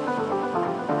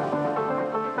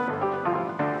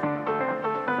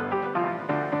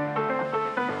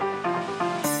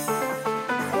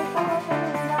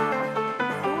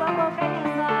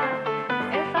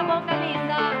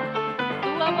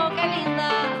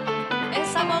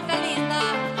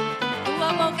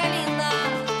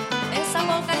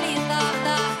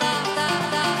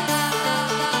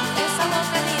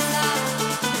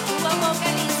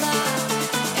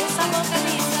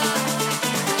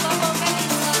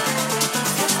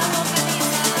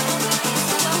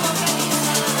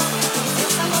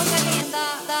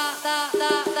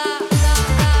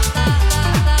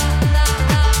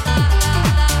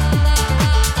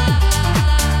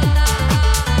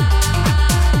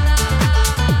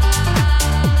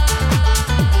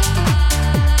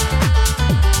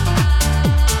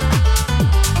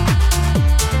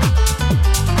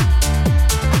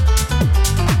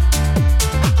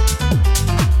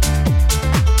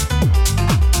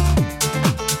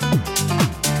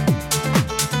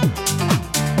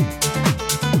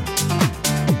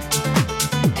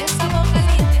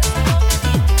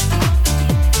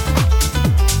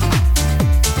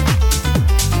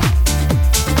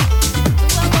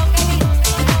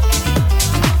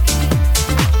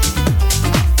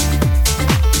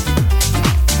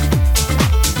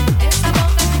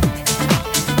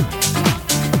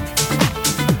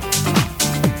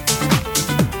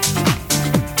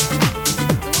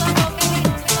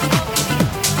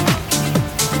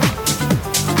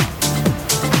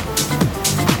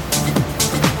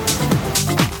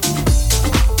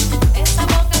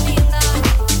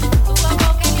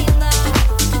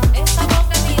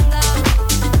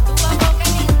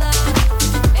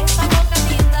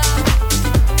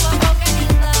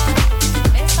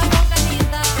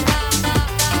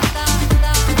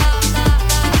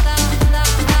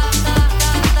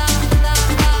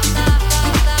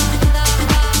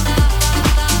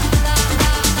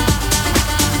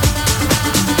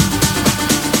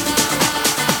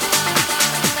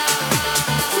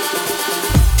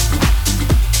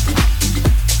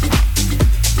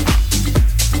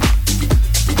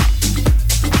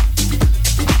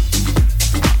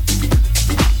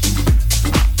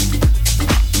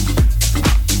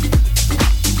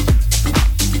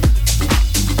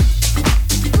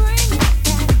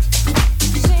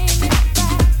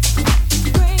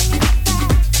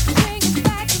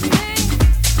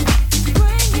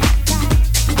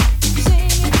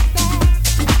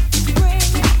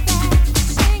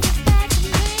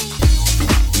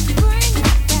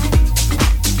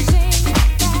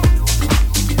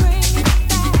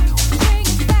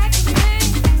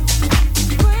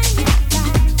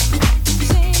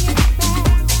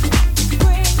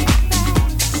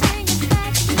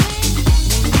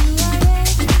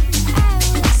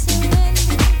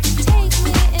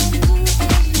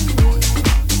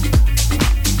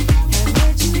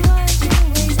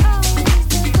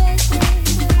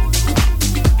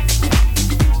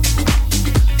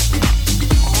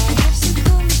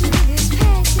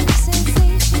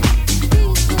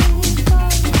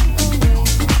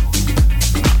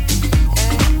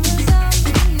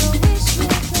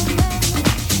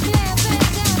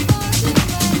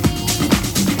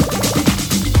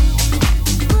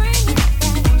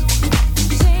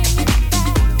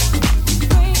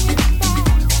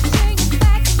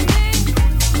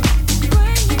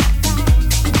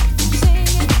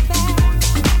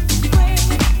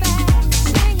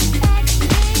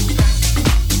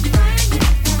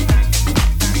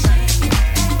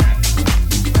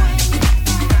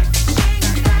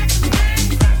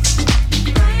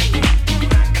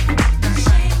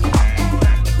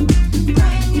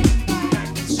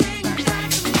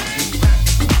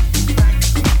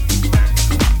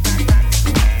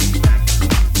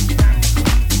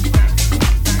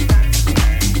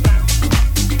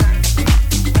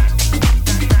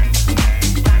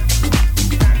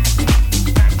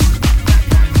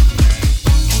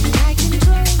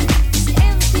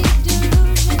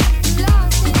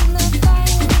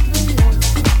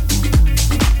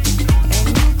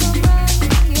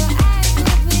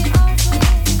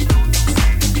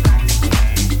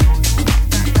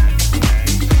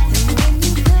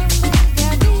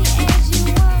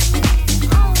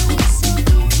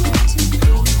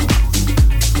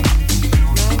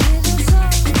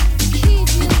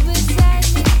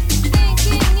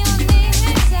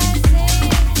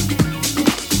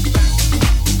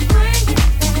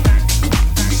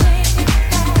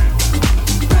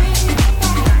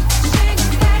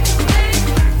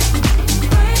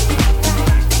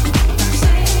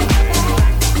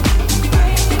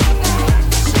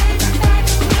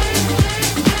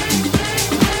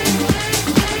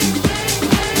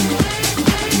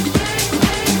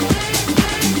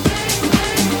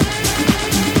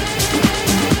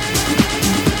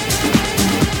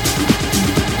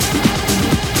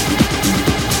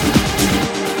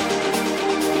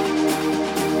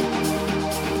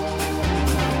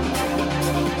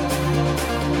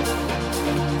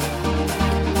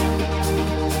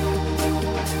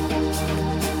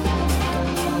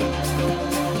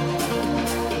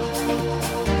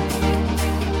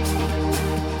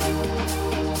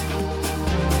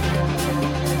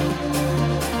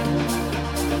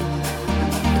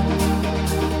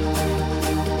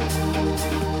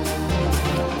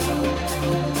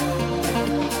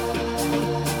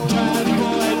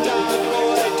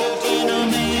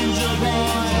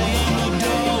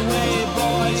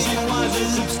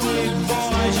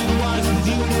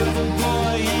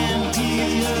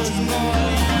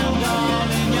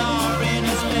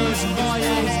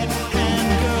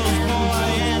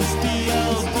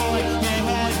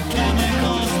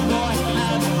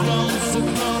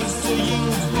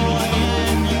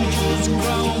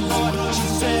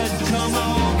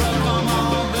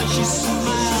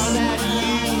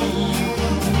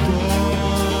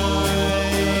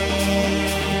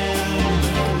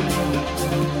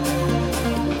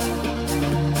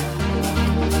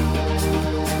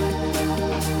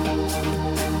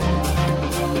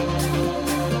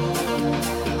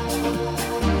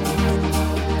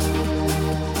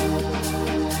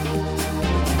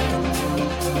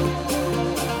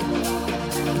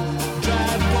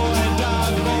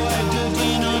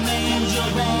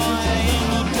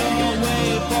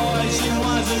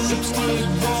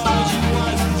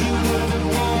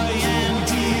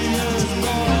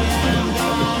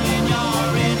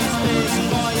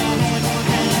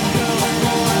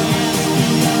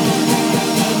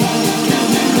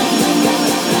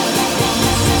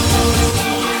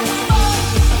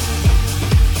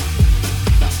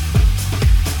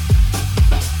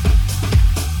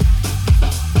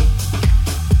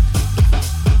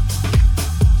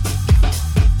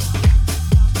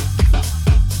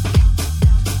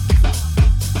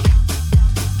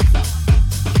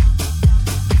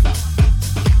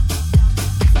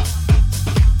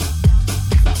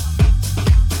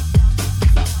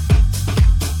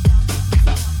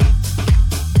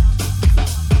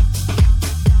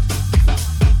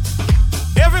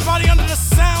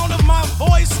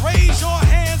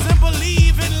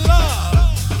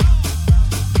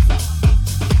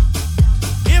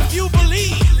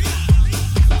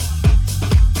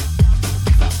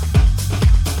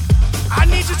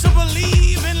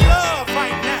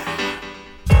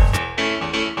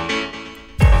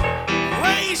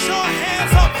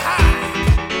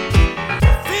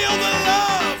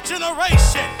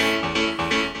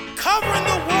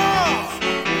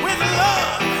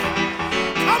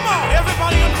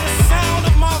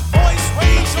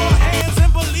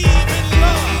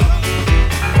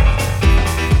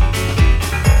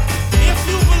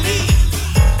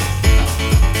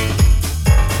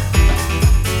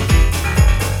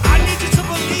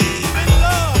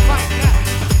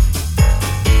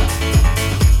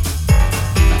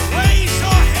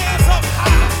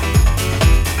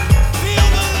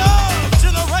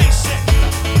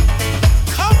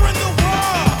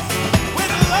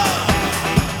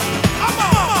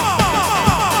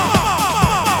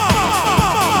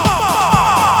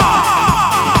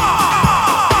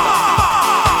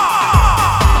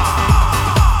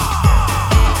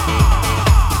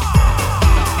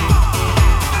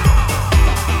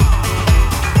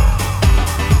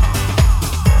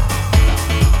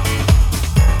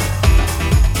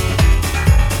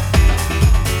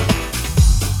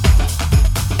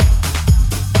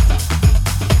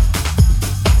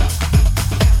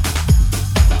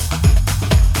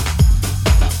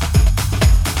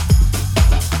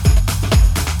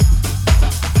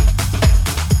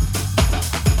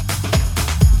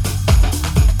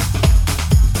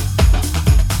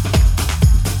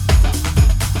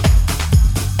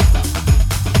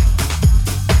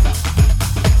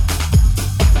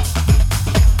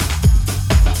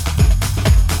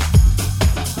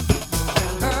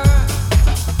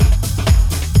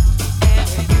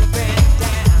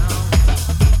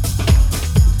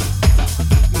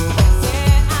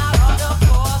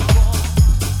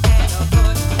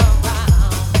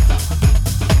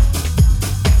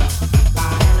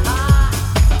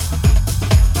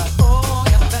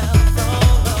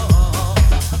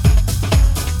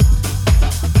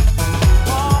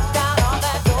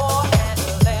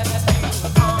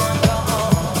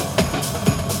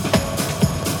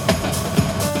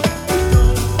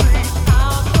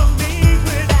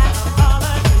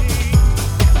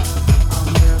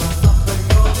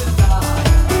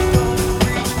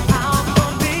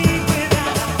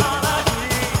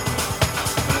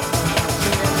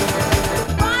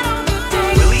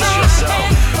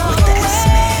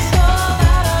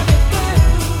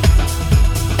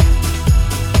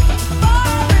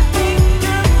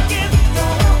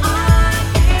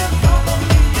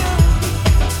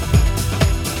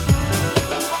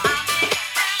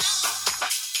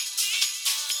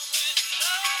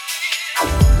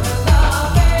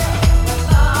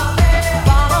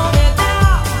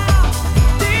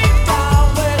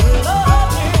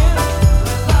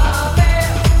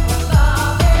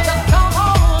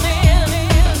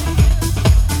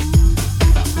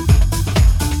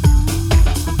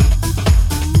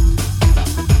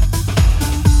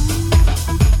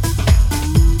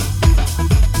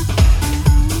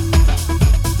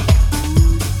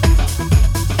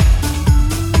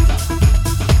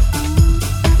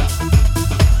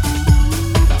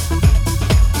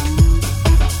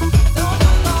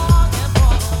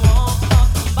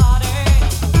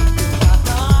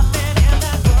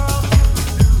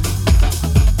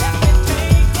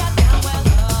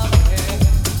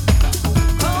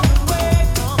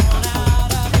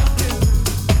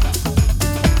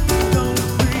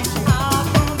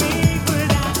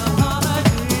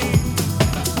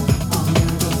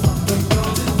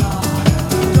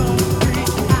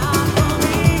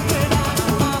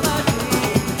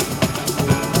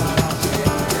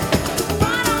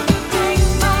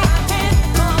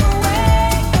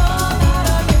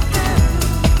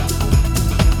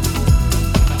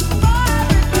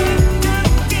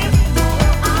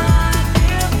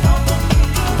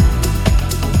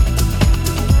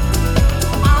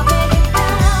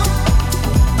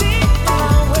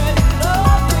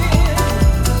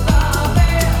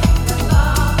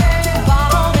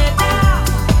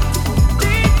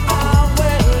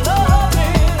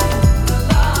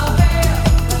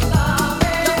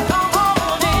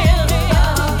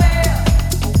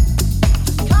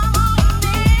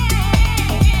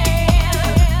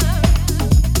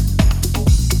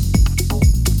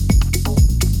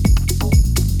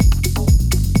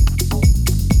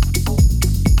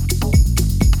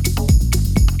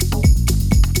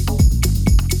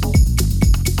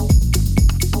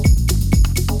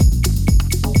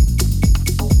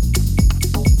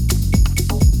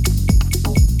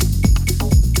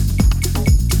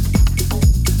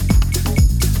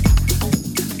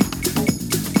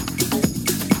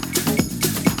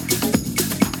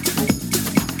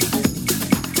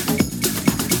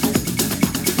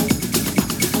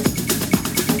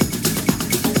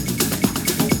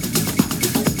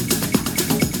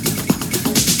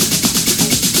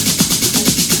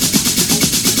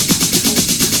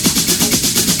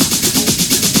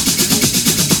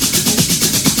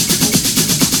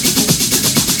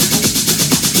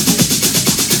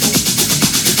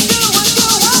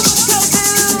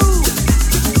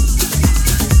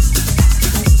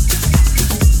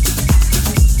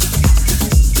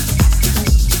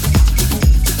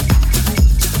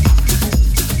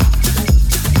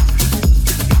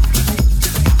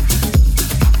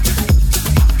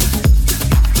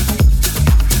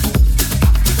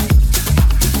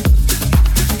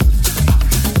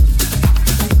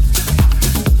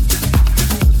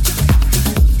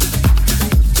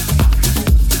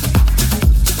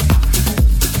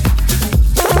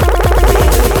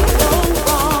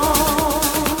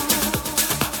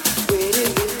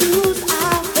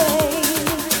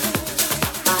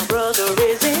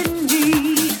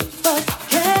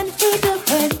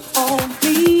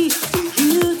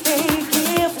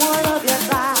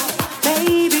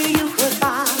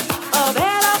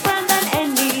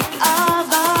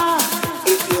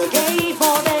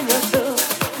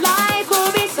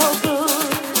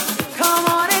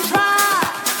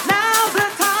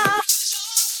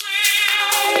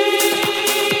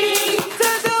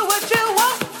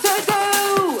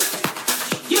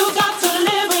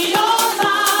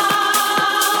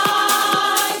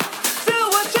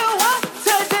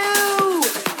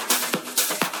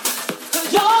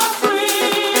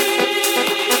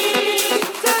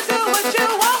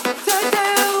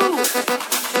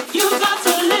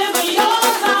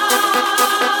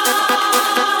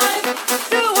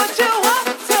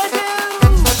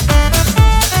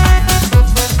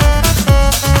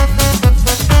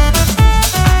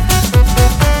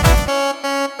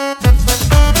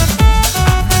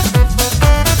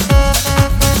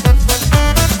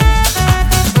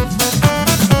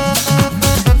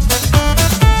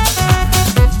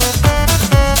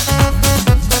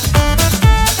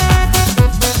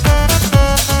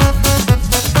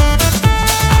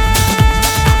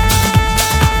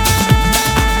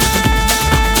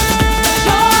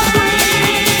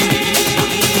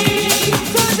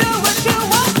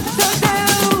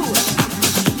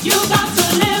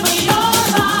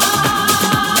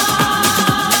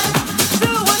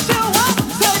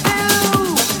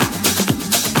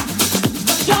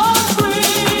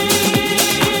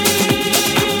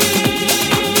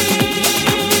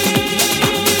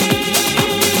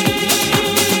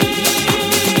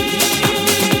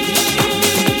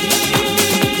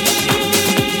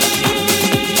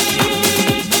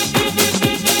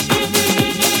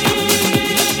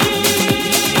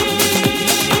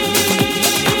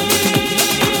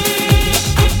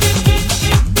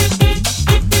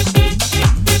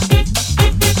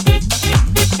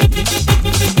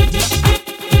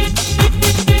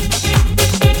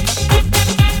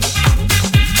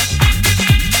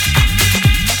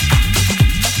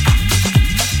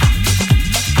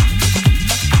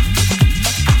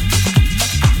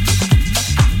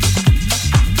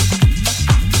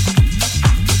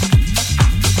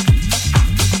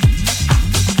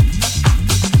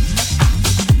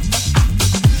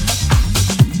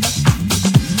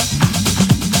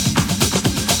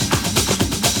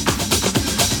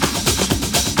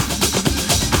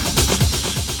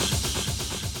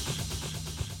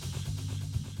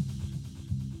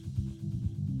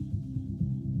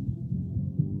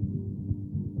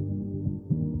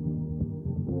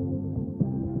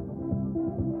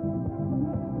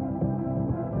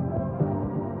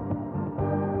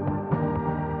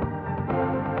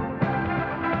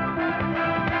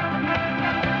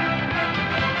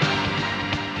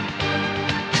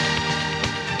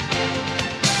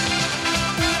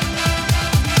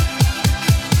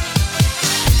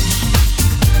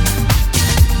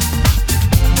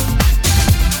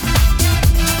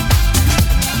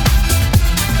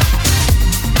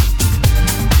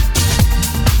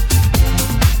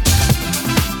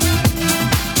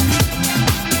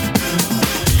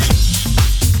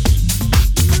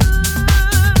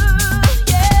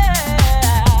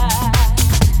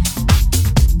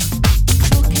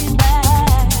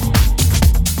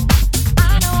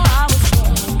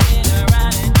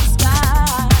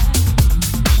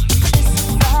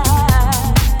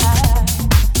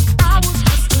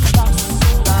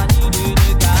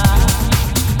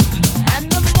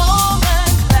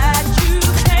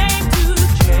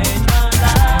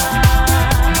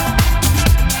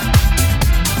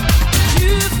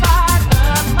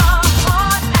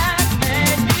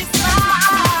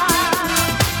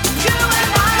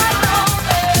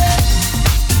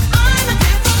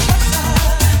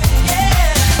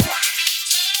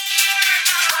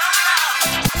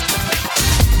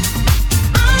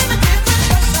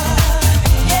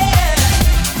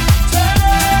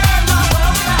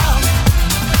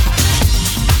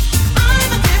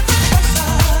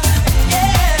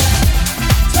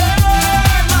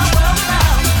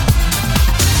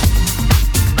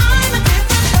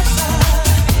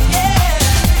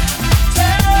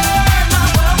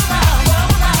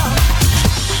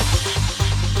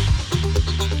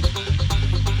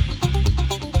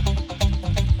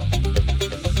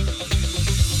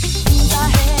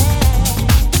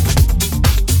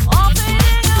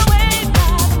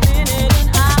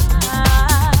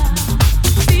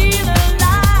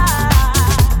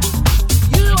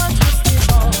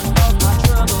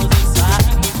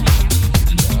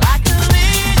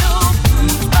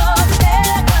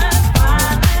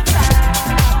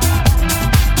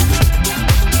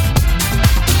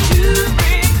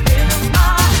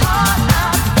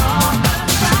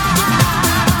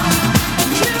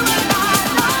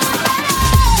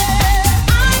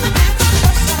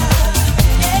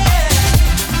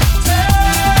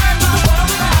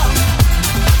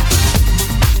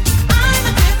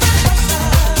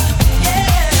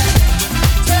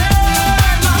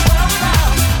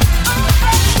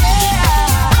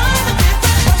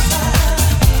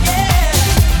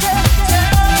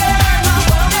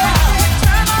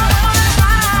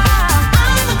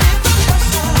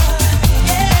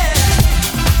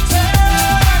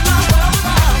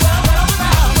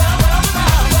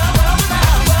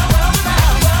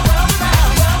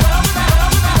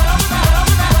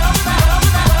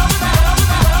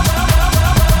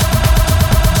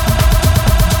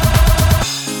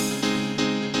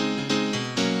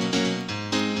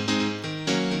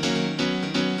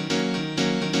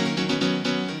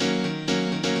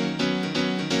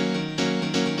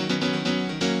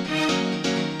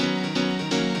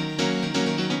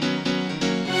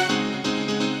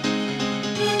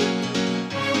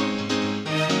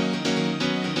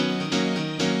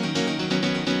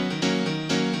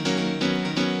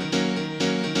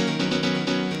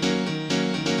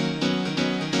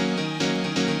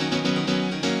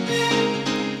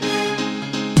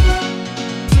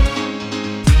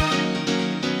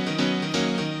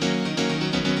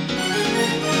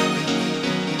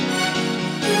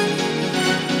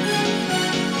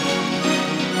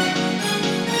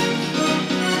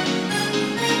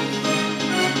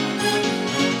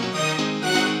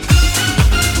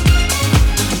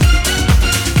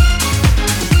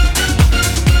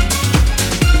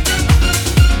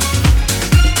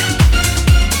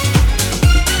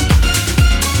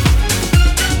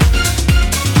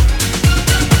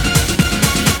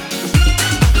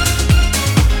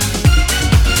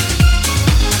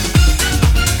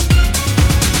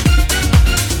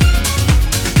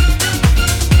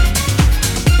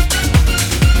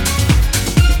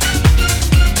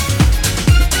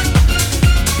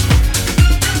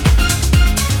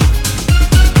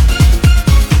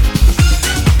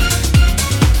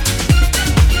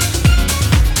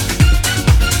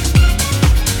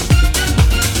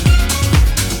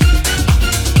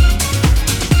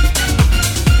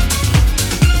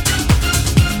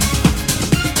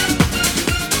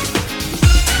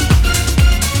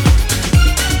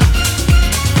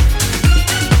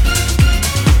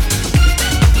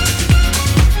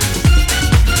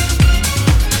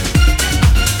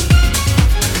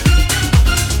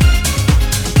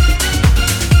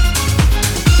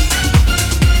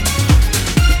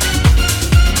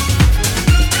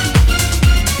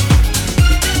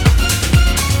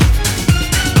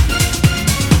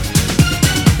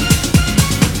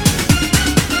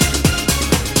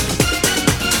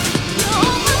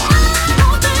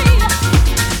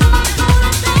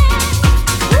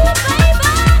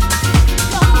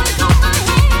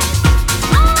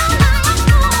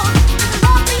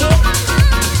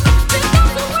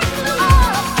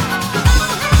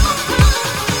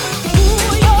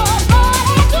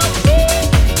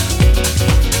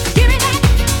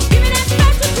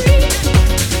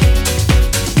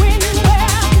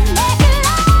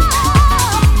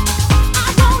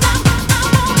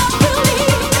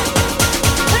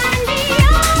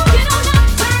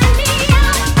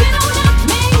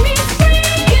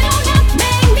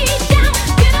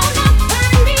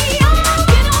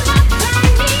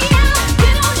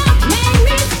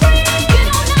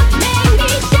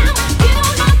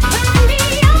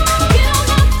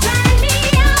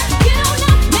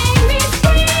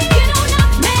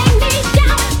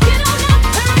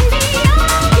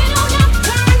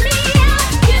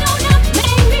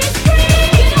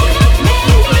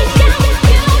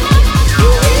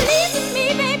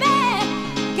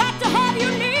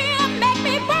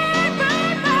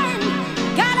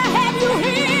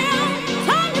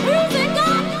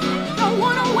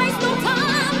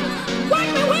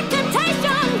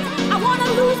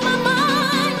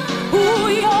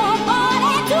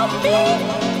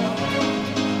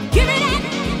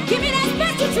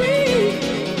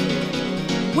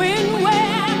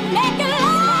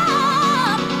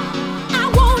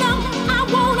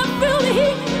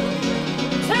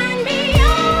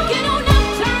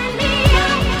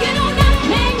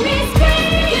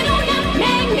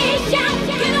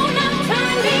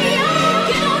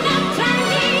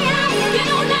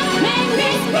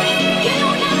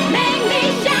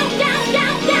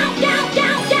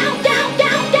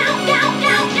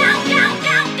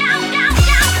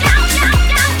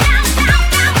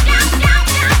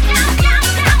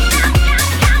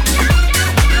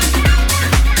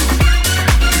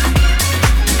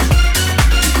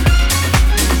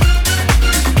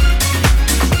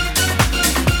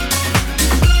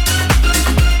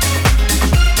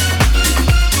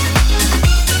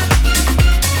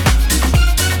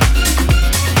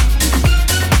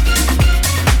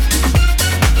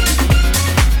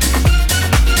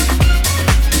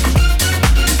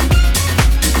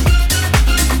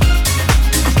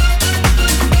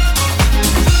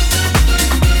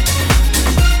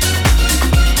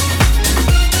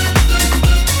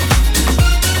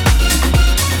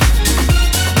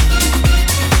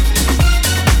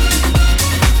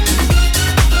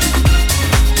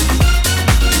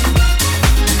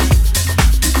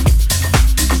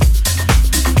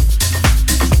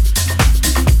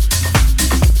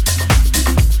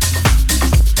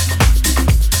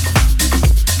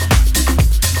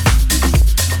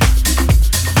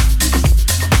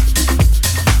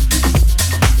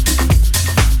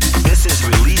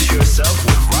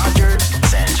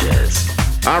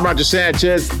 I'm Roger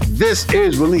Sanchez. This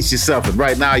is Release Yourself, and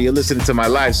right now you're listening to my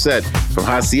live set from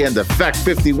Hacienda Fact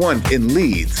 51 in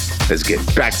Leeds. Let's get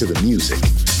back to the music.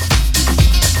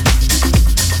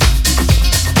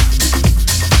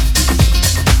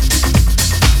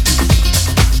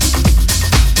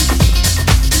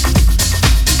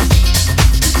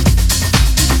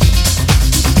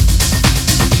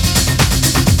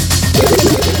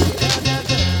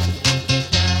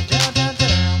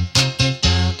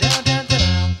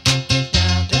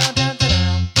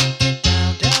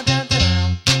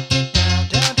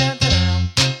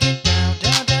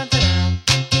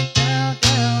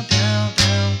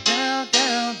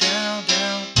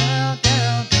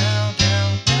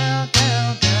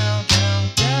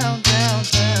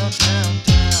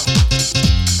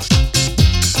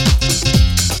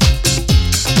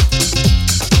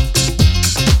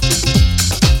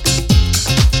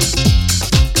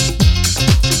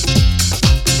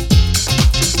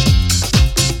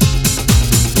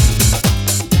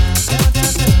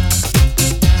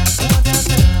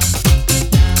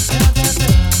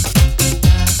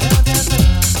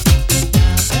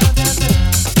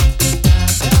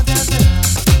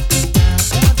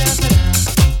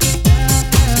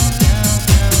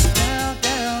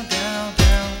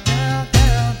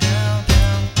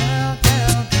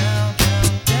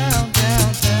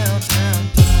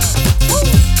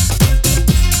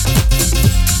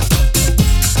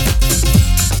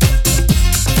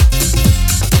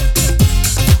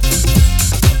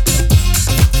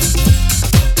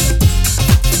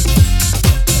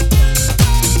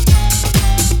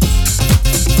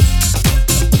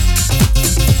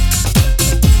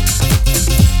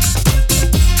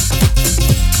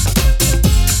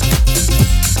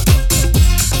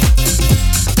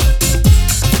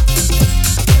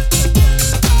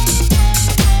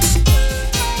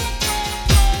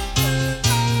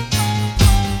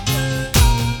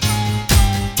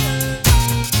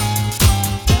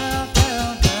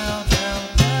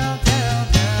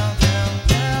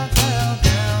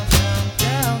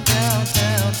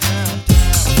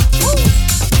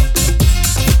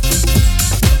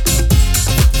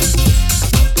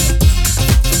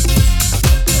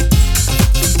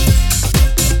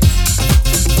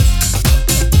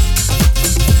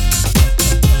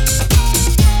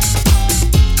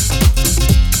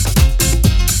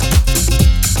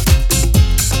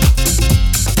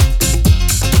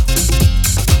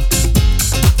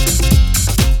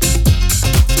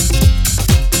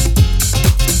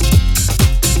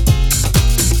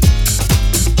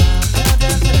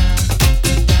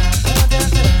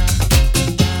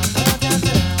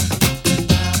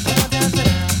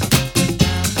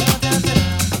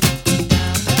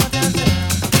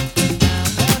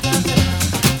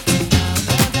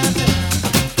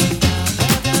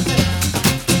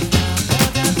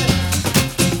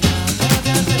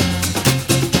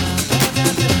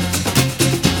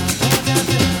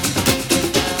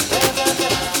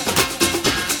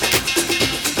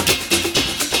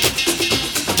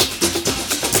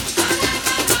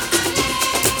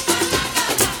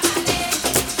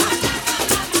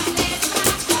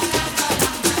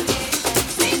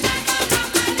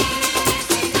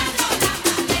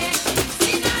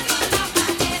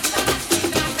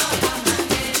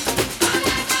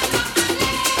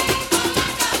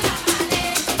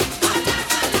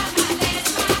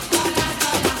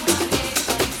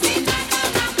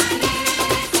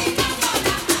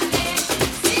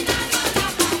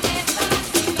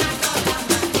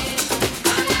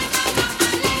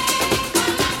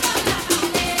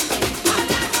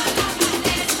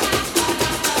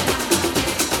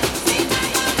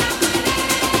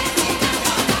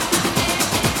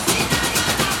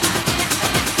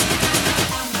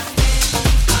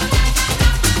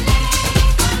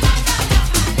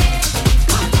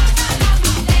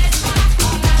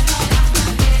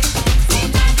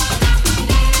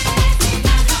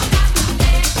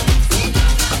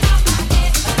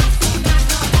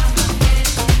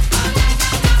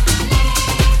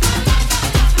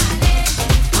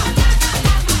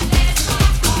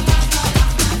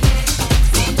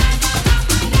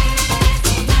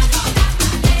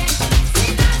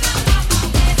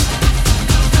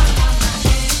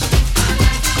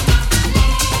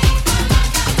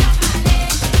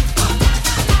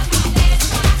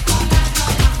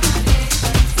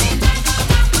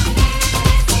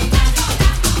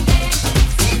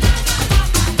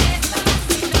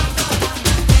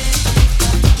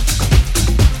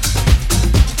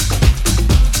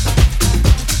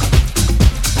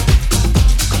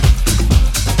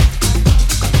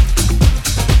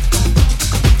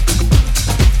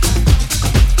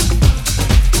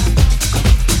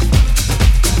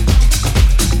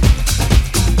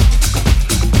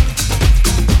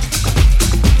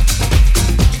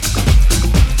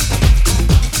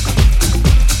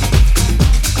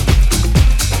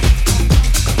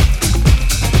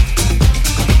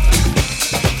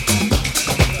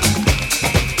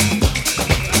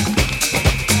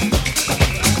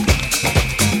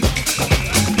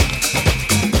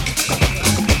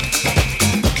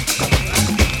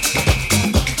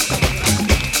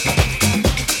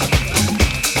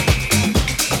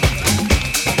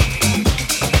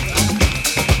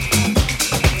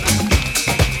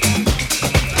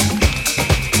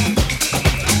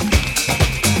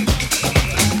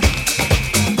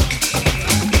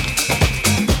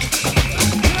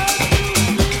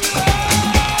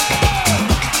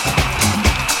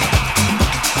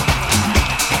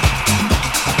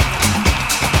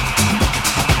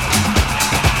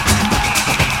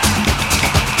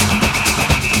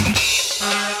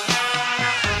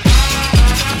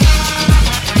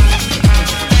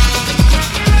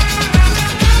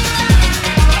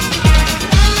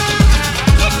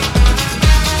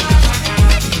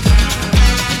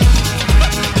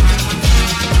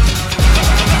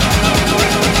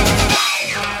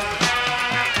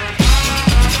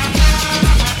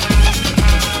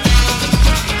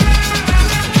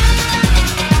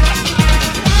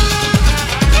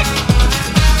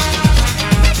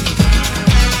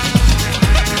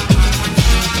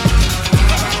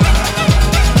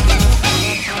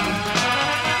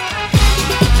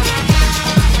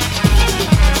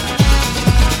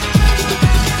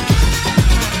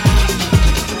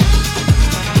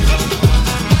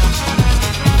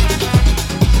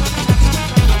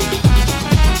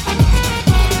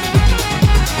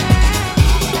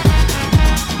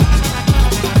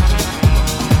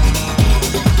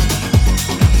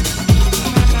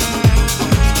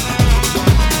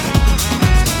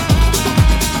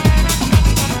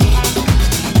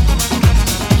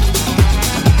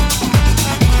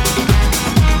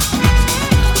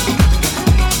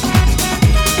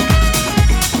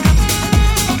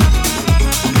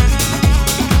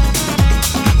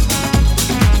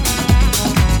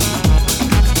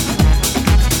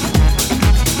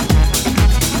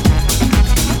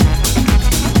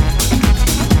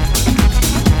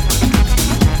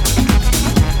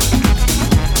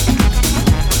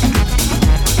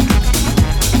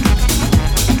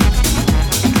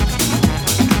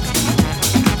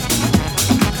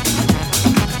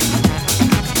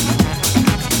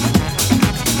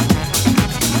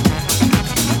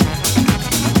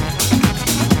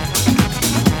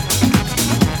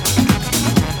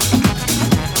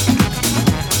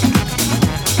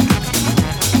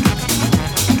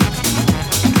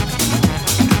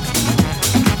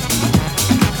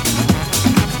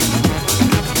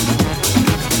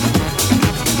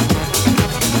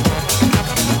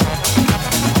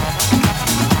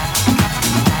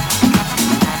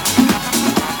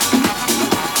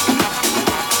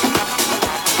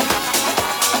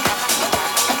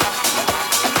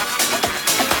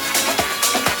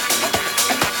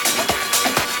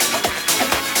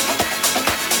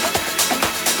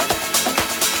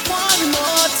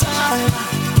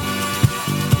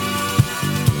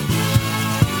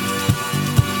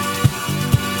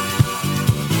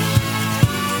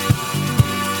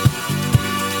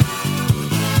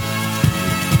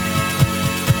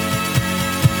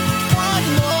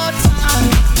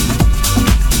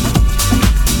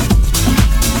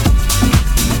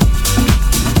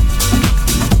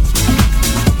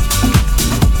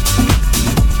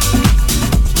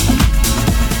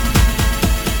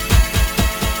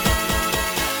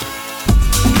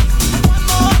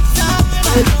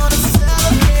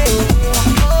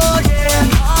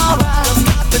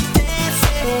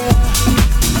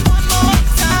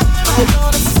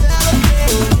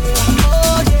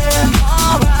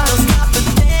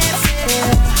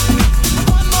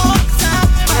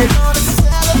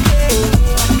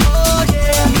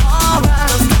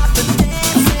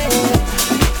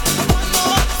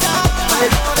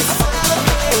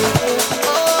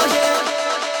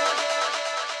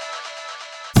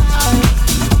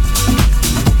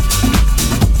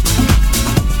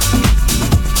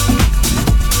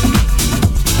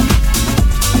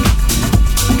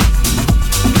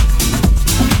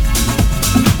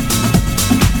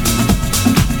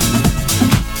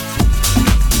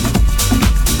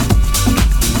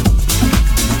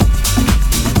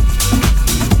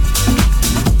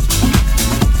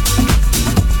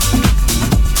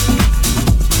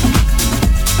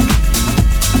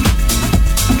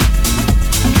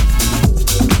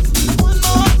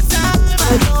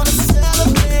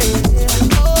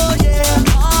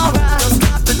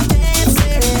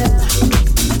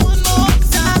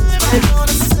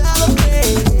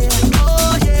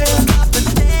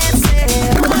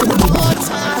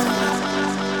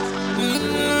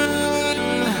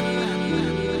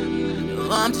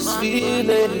 I'm just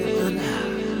feeling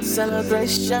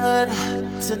celebration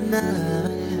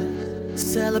tonight.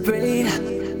 Celebrate,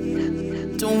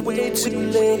 don't wait too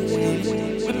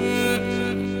late.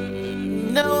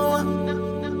 No,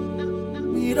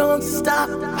 we don't stop.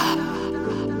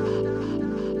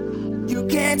 You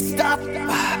can't stop.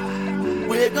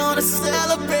 We're gonna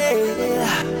celebrate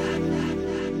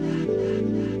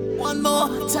one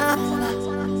more time.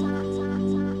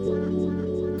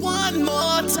 One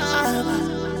more time.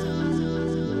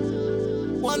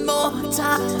 One more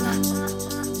time.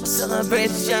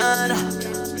 Celebration.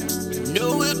 You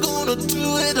know we're gonna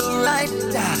do it right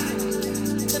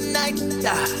tonight.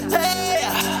 Hey,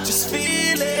 just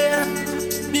feel it.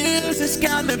 Music's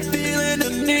got me feeling the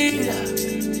need.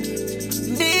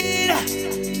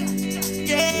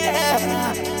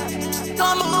 Yeah.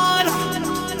 Come on.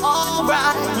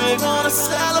 Alright, we're gonna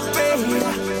celebrate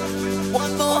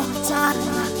one more time.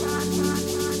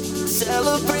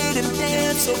 Celebrate and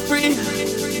dance so free.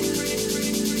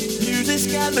 Music's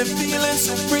got me feeling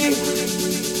so free.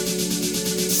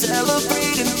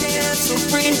 Celebrate and dance so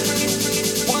free.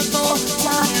 One more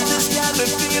time. Music's got me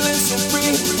feeling so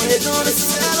free. We're gonna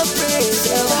celebrate,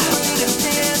 celebrate and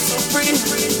dance so free.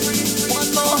 One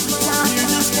more time.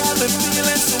 Music's got me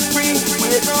feeling so free.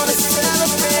 We're gonna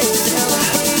celebrate,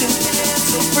 celebrate and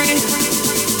dance so free.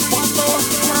 One more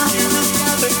time. Music's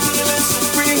got me feeling so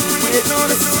free. We're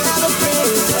gonna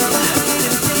celebrate, celebrate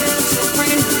and dance so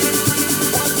free.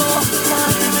 One more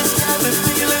time. Music's got me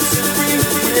feeling so free.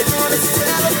 We're gonna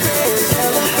celebrate, celebrate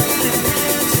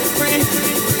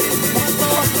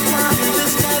and dance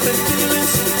so free. One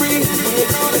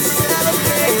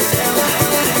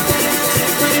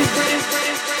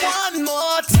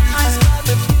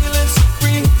more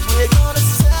time. Music's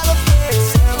got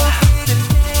me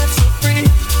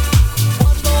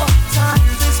feeling so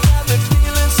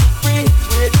free.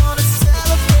 We're gonna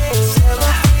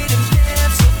celebrate, celebrate and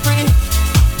dance so free.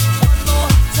 One more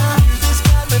time. Got me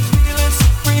feeling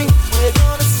so free. We're gonna celebrate, celebrate and dance so free. One more time. Music's got me feeling so free. We're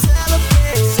gonna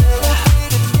celebrate, celebrate and dance so free. One more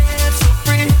time. Music's got me feeling so free. We're gonna celebrate, celebrate and dance so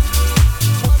free.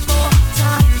 One more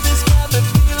time. Music's got me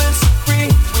feeling so free.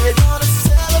 We're gonna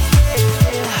celebrate.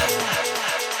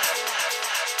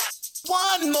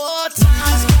 One more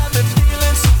time. It's got me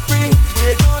feeling so free.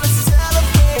 We're gonna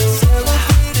celebrate,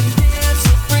 celebrate and dance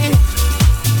so free.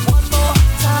 One more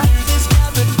time. It's got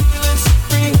me feeling so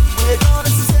free. We're gonna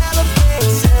celebrate,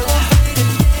 celebrate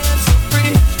and dance so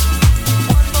free.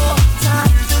 One more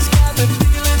time. It's got me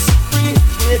feeling so free.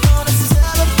 We're gonna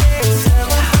celebrate,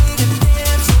 celebrate and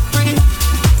dance so free.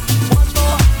 One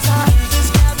more time. It's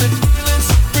got me feeling so free. We're gonna celebrate, celebrate and dance so free. One more time, this got me feeling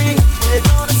so free. We're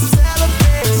gonna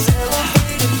celebrate,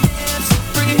 celebrate and dance so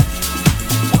free.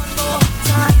 One more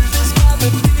time, this got me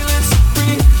feeling so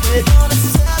free. We're gonna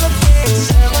celebrate,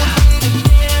 celebrate and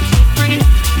dance so free.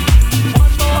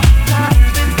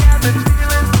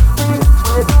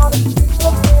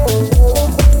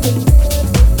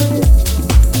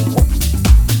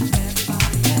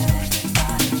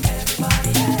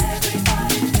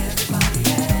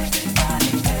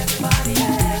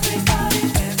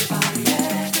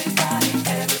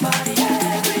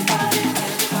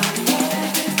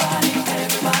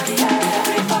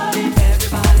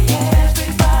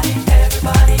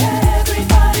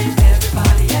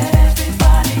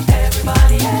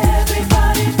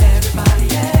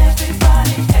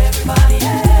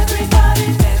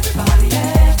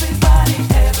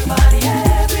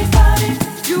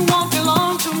 You won't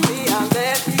belong to me, I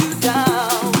let you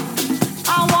down.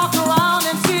 I walk around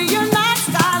and see your night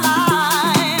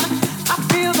skyline. I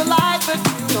feel the light, but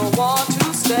you don't want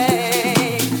to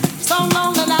stay. So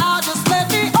lonely now, just let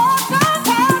me on down.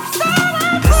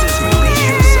 This is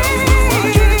Release Yourself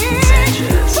with Roger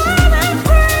Sanchez.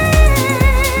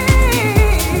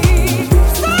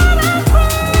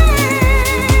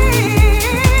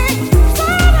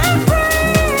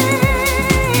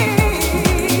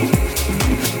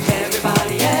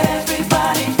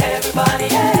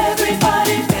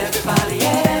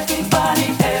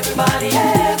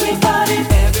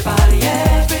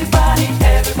 Everybody,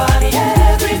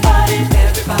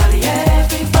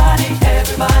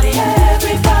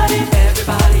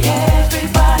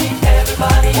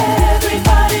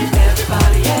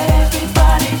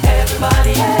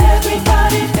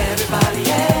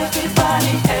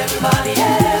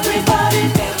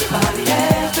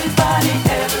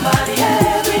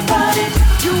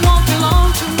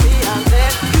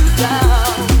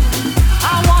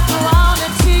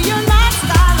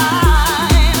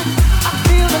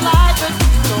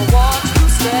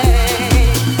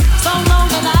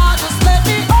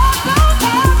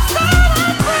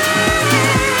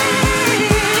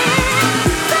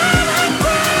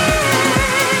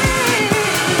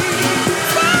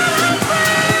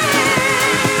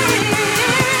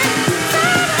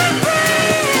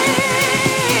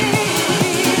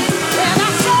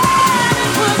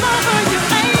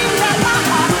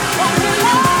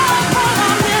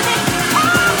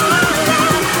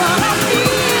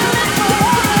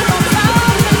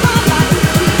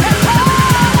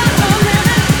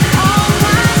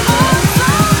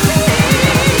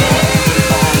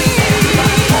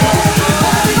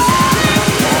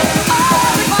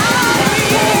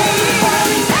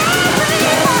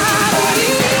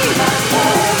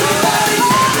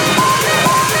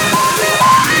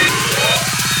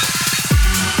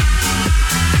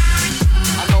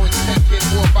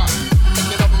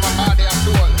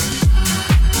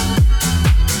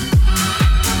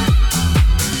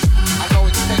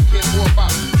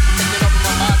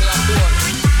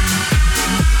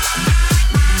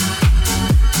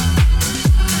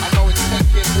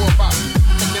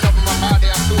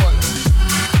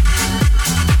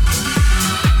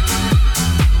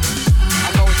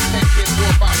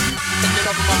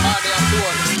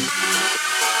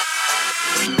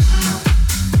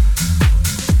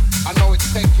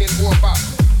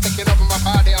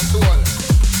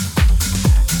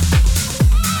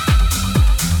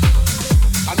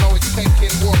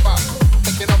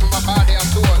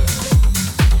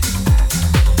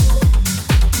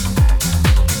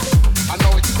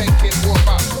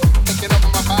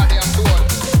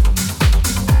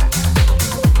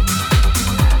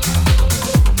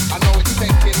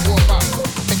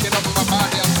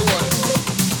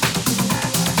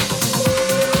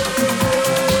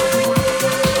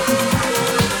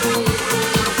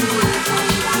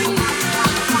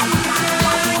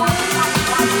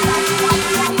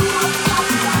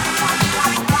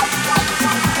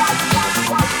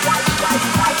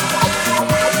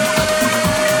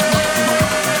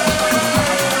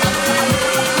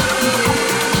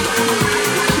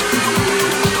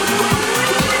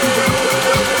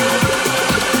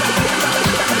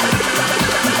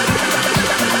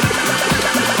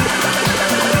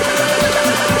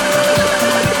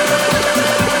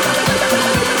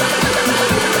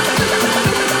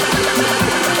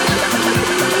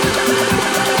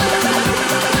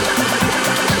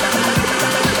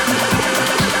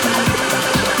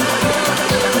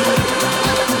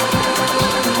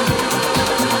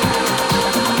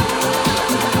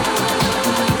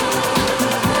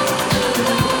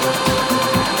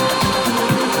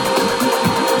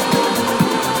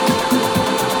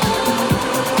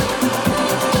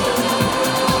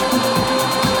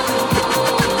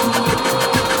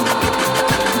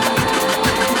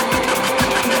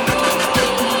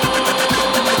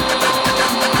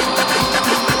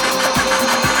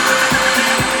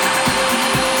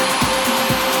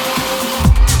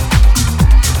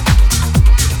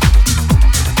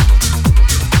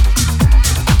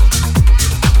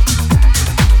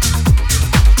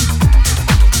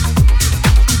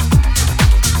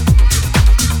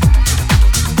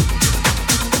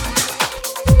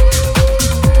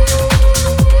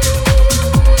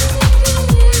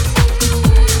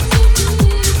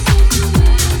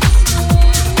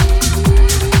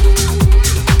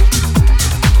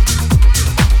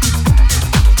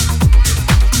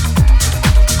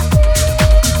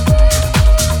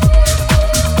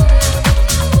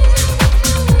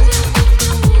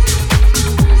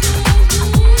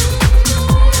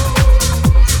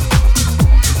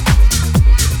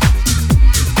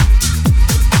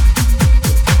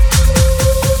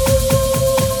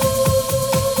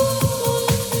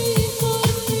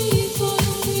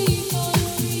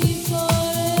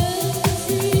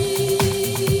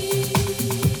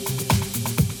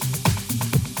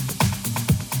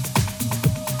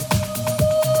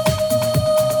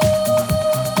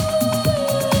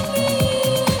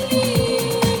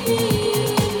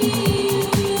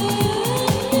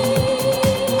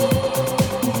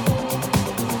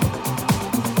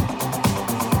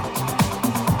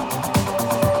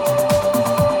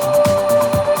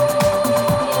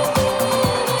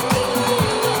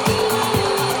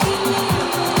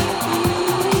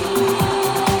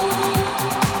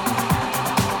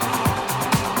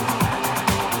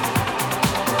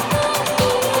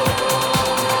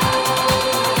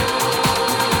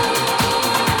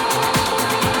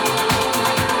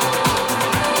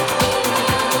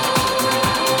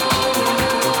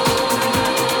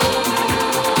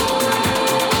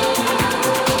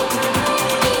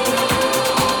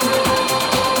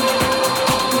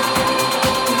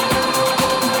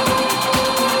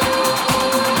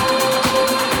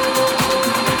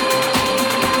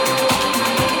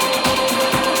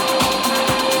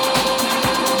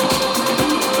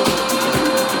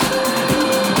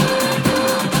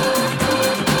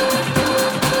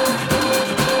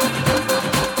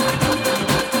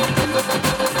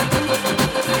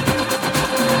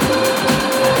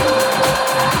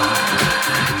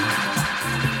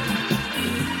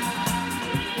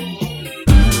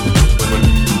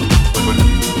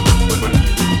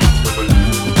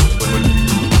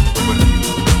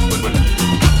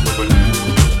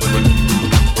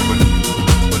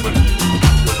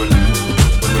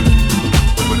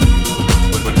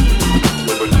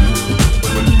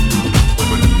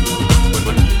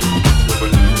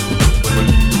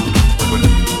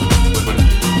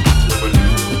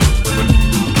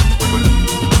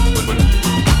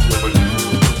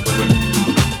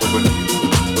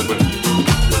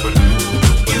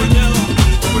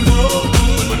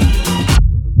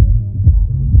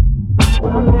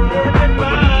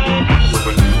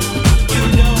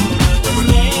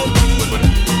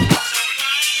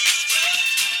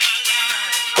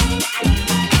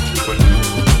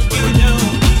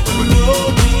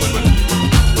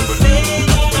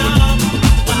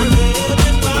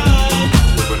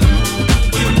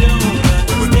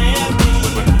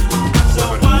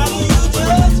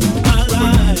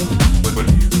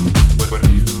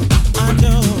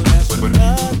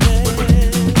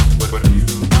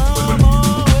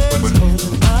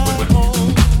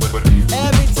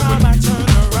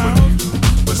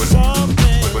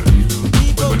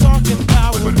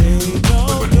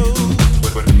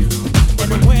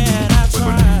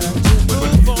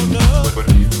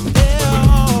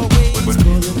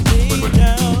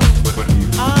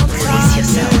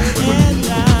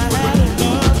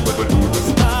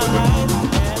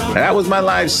 That was my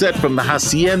live set from the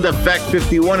Hacienda Fact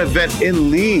 51 event in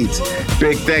Leeds.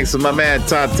 Big thanks to my man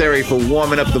Todd Terry for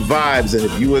warming up the vibes. And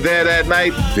if you were there that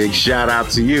night, big shout out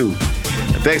to you.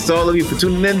 And thanks to all of you for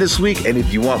tuning in this week. And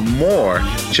if you want more,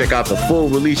 check out the full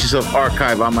Release Yourself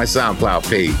archive on my SoundCloud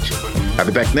page. I'll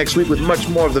be back next week with much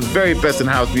more of the very best in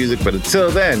house music. But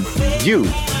until then, you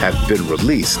have been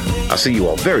released. I'll see you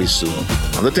all very soon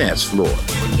on the dance floor.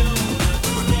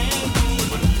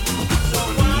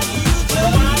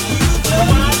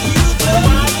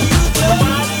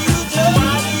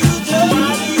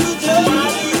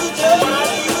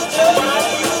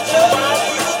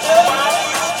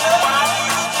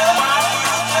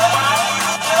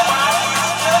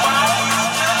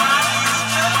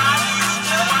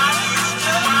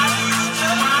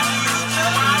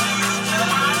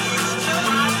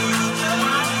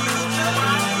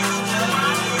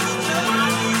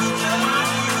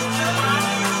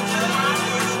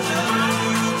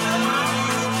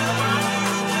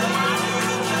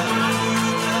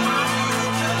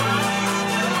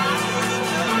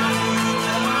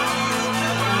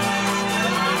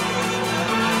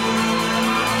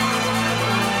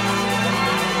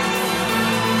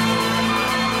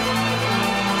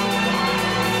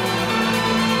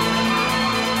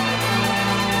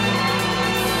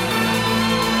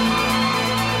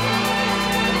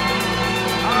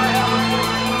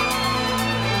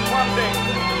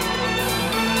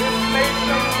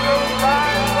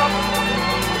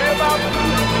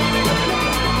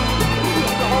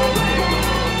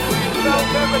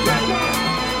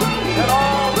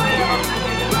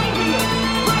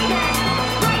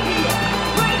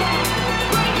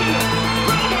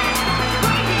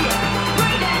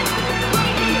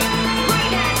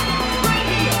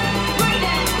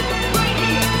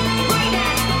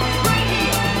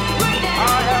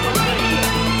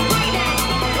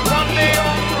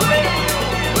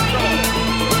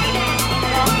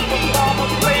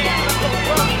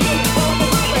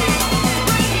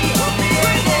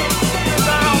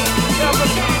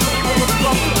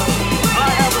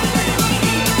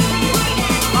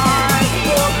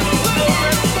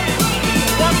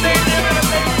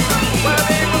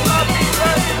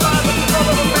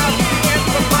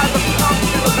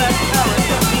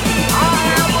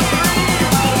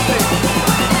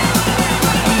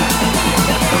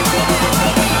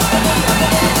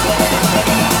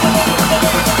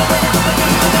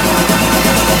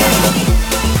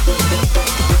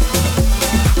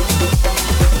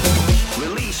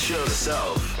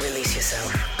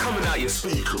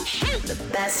 The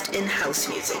best in house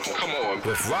music. Come on.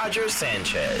 With Roger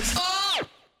Sanchez.